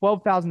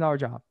 $12,000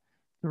 job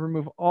to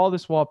remove all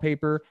this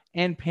wallpaper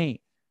and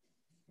paint.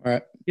 All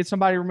right. Get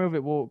somebody to remove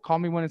it. Well, call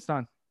me when it's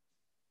done.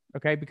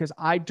 Okay. Because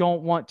I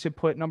don't want to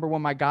put, number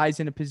one, my guys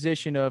in a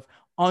position of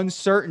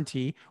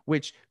uncertainty,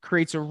 which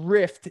creates a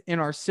rift in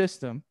our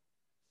system.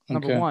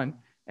 Number one.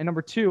 And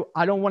number two,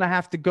 I don't want to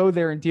have to go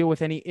there and deal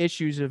with any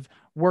issues of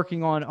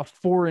working on a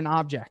foreign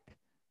object.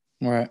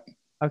 Right.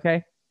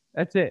 Okay.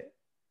 That's it.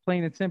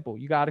 Plain and simple.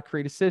 You got to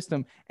create a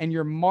system, and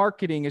your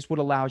marketing is what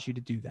allows you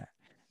to do that.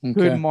 Okay.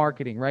 Good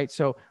marketing, right?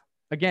 So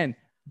again,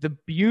 the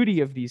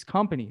beauty of these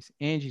companies,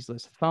 Angie's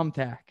List,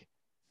 Thumbtack,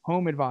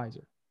 Home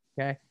Advisor,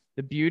 okay?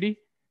 The beauty,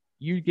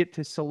 you get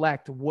to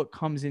select what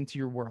comes into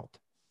your world.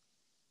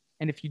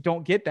 And if you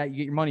don't get that, you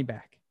get your money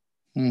back.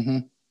 Mm-hmm.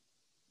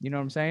 You know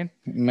what I'm saying?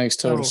 It makes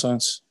total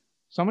sense.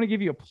 So I'm going to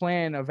give you a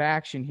plan of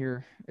action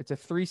here. It's a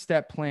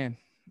 3-step plan,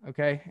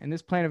 okay? And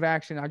this plan of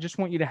action, I just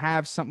want you to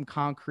have something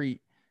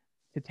concrete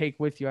to take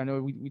with you. I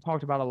know we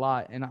talked about a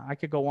lot, and I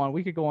could go on.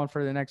 We could go on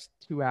for the next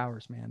 2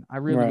 hours, man. I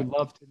really would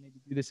love to maybe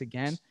do this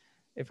again.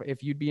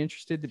 If you'd be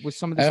interested with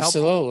some of this.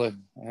 Absolutely.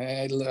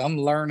 I'm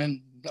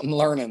learning.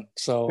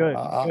 So good.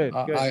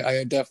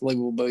 I definitely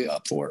will be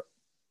up for it.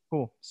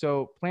 Cool.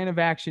 So plan of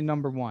action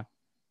number 1.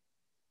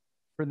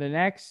 For the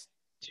next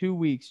 2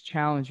 weeks,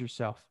 challenge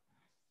yourself.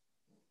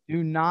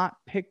 Do not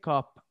pick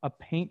up a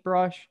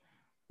paintbrush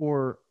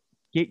or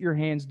get your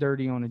hands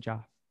dirty on a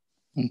job.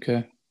 Okay.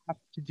 You have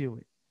to do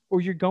it. Or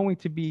you're going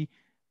to be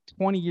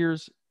 20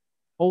 years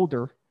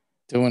older.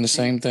 Doing the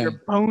same thing.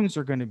 Your bones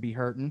are going to be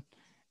hurting.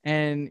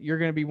 And you're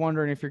going to be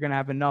wondering if you're going to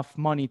have enough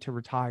money to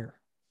retire.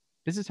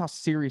 This is how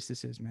serious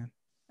this is, man.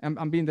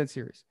 I'm being dead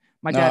serious.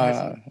 My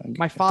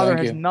father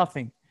has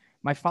nothing.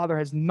 My father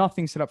has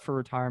nothing set up for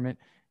retirement.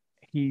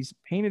 He's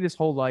painted his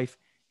whole life.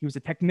 He was a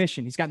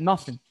technician. He's got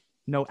nothing,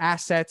 no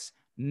assets,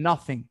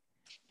 nothing.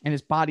 And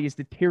his body is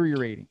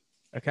deteriorating.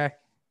 Okay.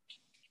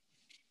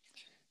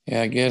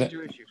 Yeah, I get it.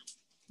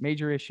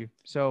 Major issue.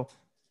 So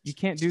you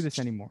can't do this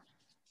anymore.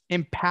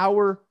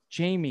 Empower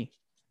Jamie.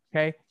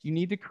 Okay. You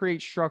need to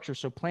create structure.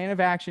 So plan of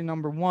action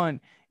number 1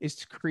 is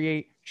to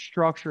create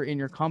structure in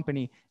your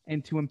company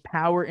and to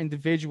empower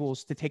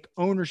individuals to take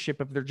ownership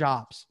of their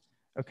jobs.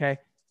 Okay.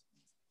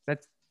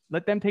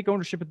 Let them take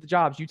ownership of the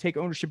jobs. You take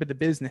ownership of the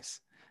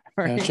business.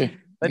 Right?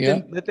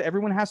 Gotcha.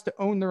 Everyone has to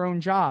own their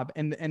own job,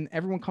 and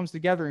everyone comes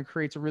together and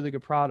creates a really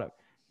good product.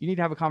 You need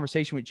to have a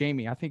conversation with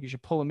Jamie. I think you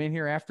should pull him in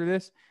here after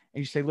this and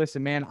you say,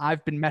 listen, man,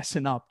 I've been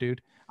messing up,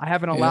 dude. I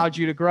haven't allowed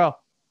you to grow.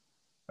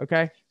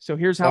 Okay. So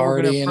here's how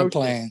we're going to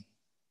approach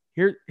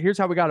this. Here's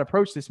how we got to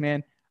approach this,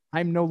 man.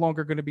 I'm no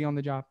longer going to be on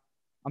the job.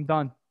 I'm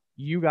done.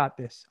 You got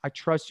this. I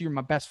trust you. You're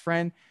my best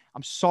friend.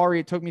 I'm sorry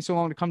it took me so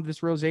long to come to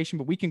this realization,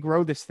 but we can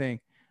grow this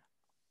thing.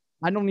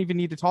 I don't even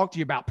need to talk to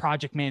you about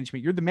project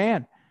management. You're the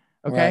man.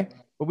 Okay. Right.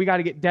 But we got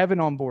to get Devin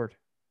on board.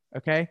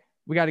 Okay.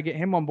 We got to get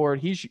him on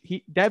board.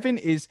 Devin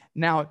is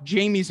now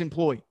Jamie's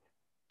employee.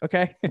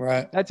 Okay.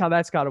 Right. That's how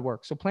that's got to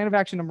work. So plan of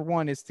action number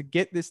 1 is to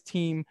get this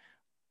team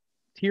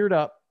tiered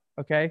up.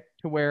 Okay.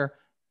 To where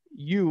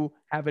you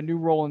have a new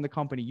role in the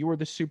company. You are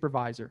the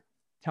supervisor.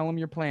 Tell them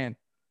your plan.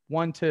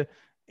 1 to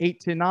 8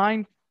 to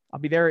 9. I'll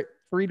be there at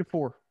 3 to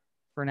 4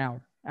 for an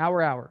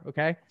hour.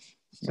 Okay.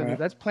 So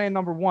that's plan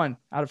number 1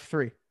 out of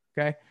 3.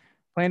 Okay.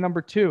 Plan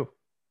number 2,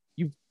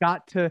 you've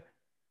got to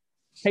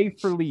pay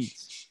for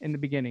leads in the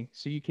beginning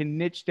so you can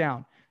niche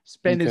down,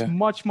 spend as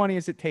much money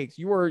as it takes.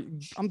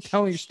 I'm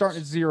telling you, you're starting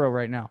at 0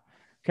 right now.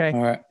 Okay.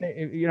 All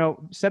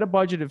right. Set a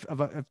budget of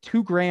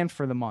 $2,000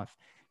 for the month.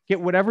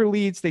 Get whatever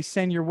leads they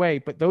send your way,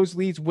 but those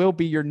leads will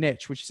be your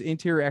niche, which is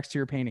interior,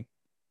 exterior painting.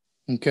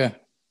 Okay.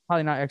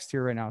 Probably not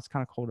exterior right now. It's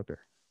kind of cold up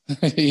here.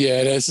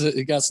 Yeah,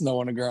 it got snow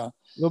on the ground.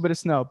 A little bit of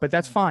snow, but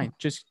that's fine.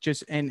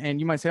 And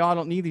you might say, oh, I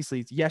don't need these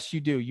leads. Yes,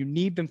 you do. You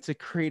need them to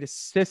create a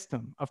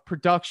system of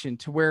production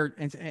to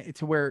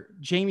where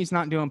Jamie's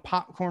not doing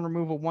popcorn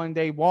removal one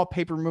day,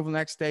 wallpaper removal the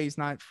next day. He's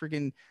not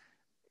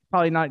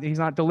he's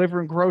not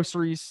delivering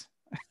groceries,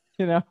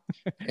 Yeah,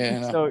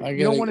 so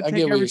you don't want to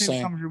take everything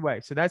that comes your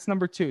way. So that's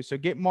number 2. So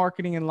get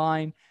marketing in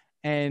line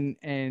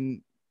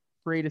and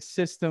create a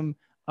system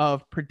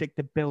of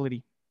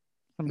predictability.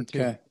 Number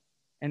 2.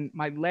 And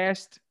my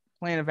last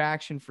plan of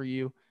action for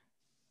you,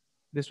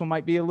 this one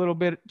might be a little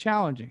bit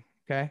challenging,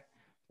 okay?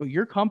 But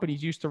your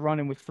company's used to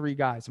running with 3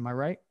 guys, am I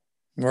right?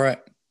 Right.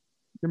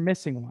 You're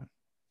missing one.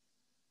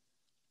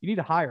 You need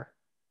to hire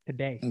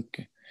today.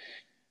 Okay.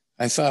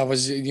 I thought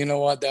you know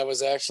what? That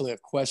was actually a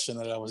question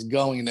that I was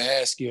going to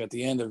ask you at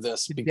the end of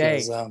this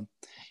because, all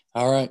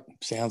right,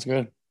 sounds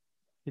good.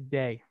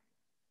 Today.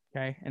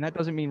 Okay. And that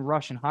doesn't mean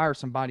rush and hire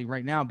somebody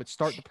right now, but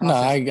start the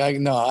process.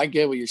 No, I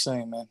get what you're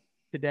saying, man.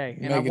 Today.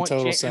 And I want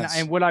total sense.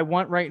 And what I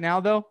want right now,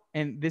 though,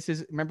 and this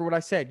is, remember what I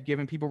said,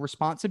 giving people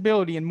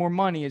responsibility and more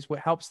money is what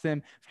helps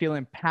them feel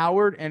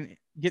empowered and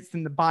gets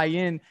them to buy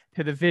in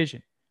to the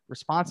vision.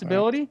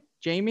 Responsibility, right.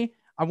 Jamie,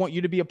 I want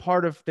you to be a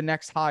part of the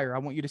next hire. I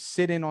want you to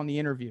sit in on the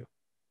interview.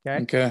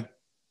 Okay.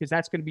 Because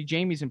that's going to be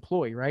Jamie's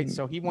employee, right?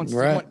 So he wants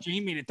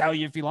Jamie to tell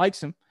you if he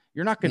likes him.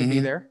 You're not going to be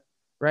there,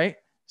 right?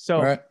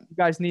 So you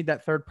guys need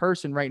that third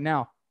person right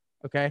now.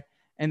 Okay.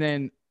 And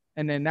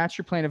then that's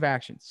your plan of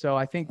action. So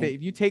I think that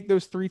if you take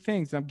those 3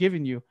 things that I'm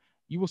giving you,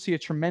 you will see a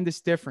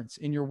tremendous difference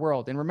in your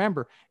world. And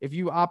remember, if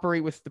you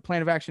operate with the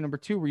plan of action number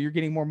 2, where you're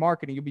getting more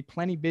marketing, you'll be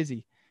plenty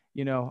busy,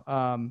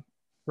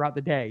 throughout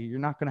the day. You're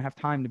not going to have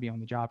time to be on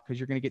the job because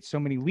you're going to get so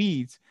many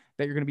leads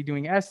that you're going to be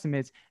doing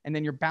estimates. And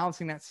then you're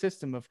balancing that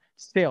system of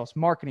sales,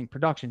 marketing,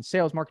 production,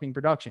 sales, marketing,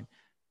 production.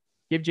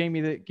 Give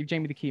Jamie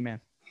the key, man.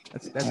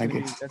 That's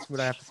what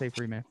I have to say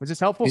for you, man. Was this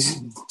helpful?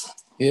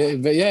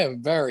 Yeah,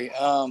 very.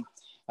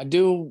 I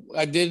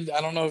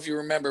don't know if you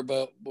remember,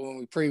 but when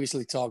we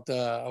previously talked,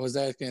 I was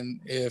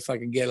asking if I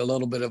could get a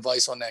little bit of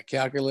advice on that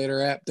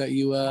calculator app that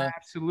you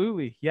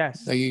absolutely,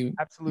 yes, that you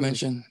absolutely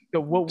mentioned.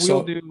 So what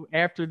we'll do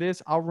after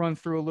this, I'll run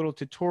through a little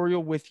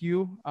tutorial with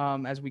you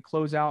as we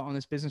close out on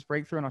this business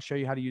breakthrough, and I'll show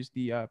you how to use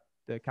the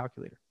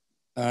calculator.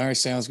 All right,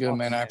 sounds good,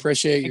 man. I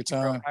appreciate your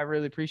time. I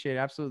really appreciate it.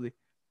 Absolutely.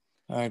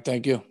 All right,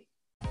 thank you.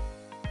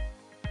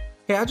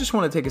 Hey, I just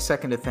want to take a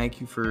second to thank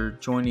you for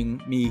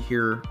joining me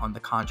here on the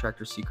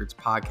Contractor Secrets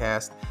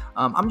podcast.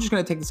 I'm just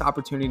going to take this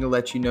opportunity to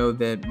let you know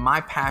that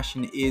my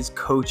passion is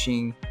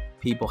coaching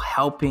people,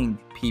 helping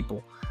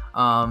people.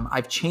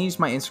 I've changed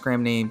my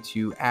Instagram name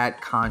to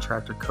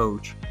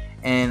 @ContractorCoach,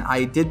 and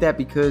I did that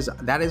because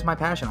that is my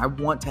passion. I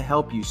want to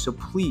help you. So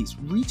please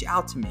reach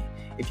out to me.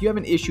 If you have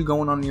an issue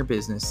going on in your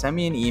business, send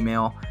me an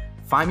email.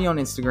 Find me on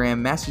Instagram,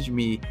 message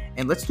me,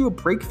 and let's do a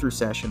breakthrough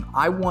session.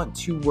 I want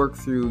to work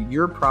through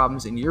your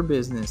problems in your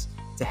business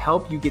to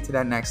help you get to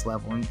that next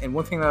level. And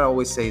one thing that I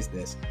always say is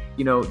this,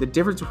 the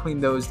difference between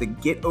those that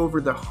get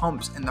over the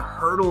humps and the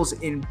hurdles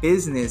in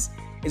business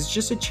is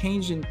just a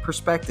change in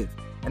perspective.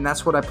 And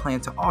that's what I plan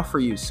to offer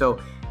you. So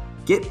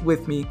get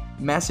with me,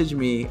 message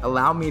me,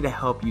 allow me to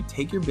help you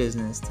take your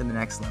business to the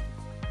next level.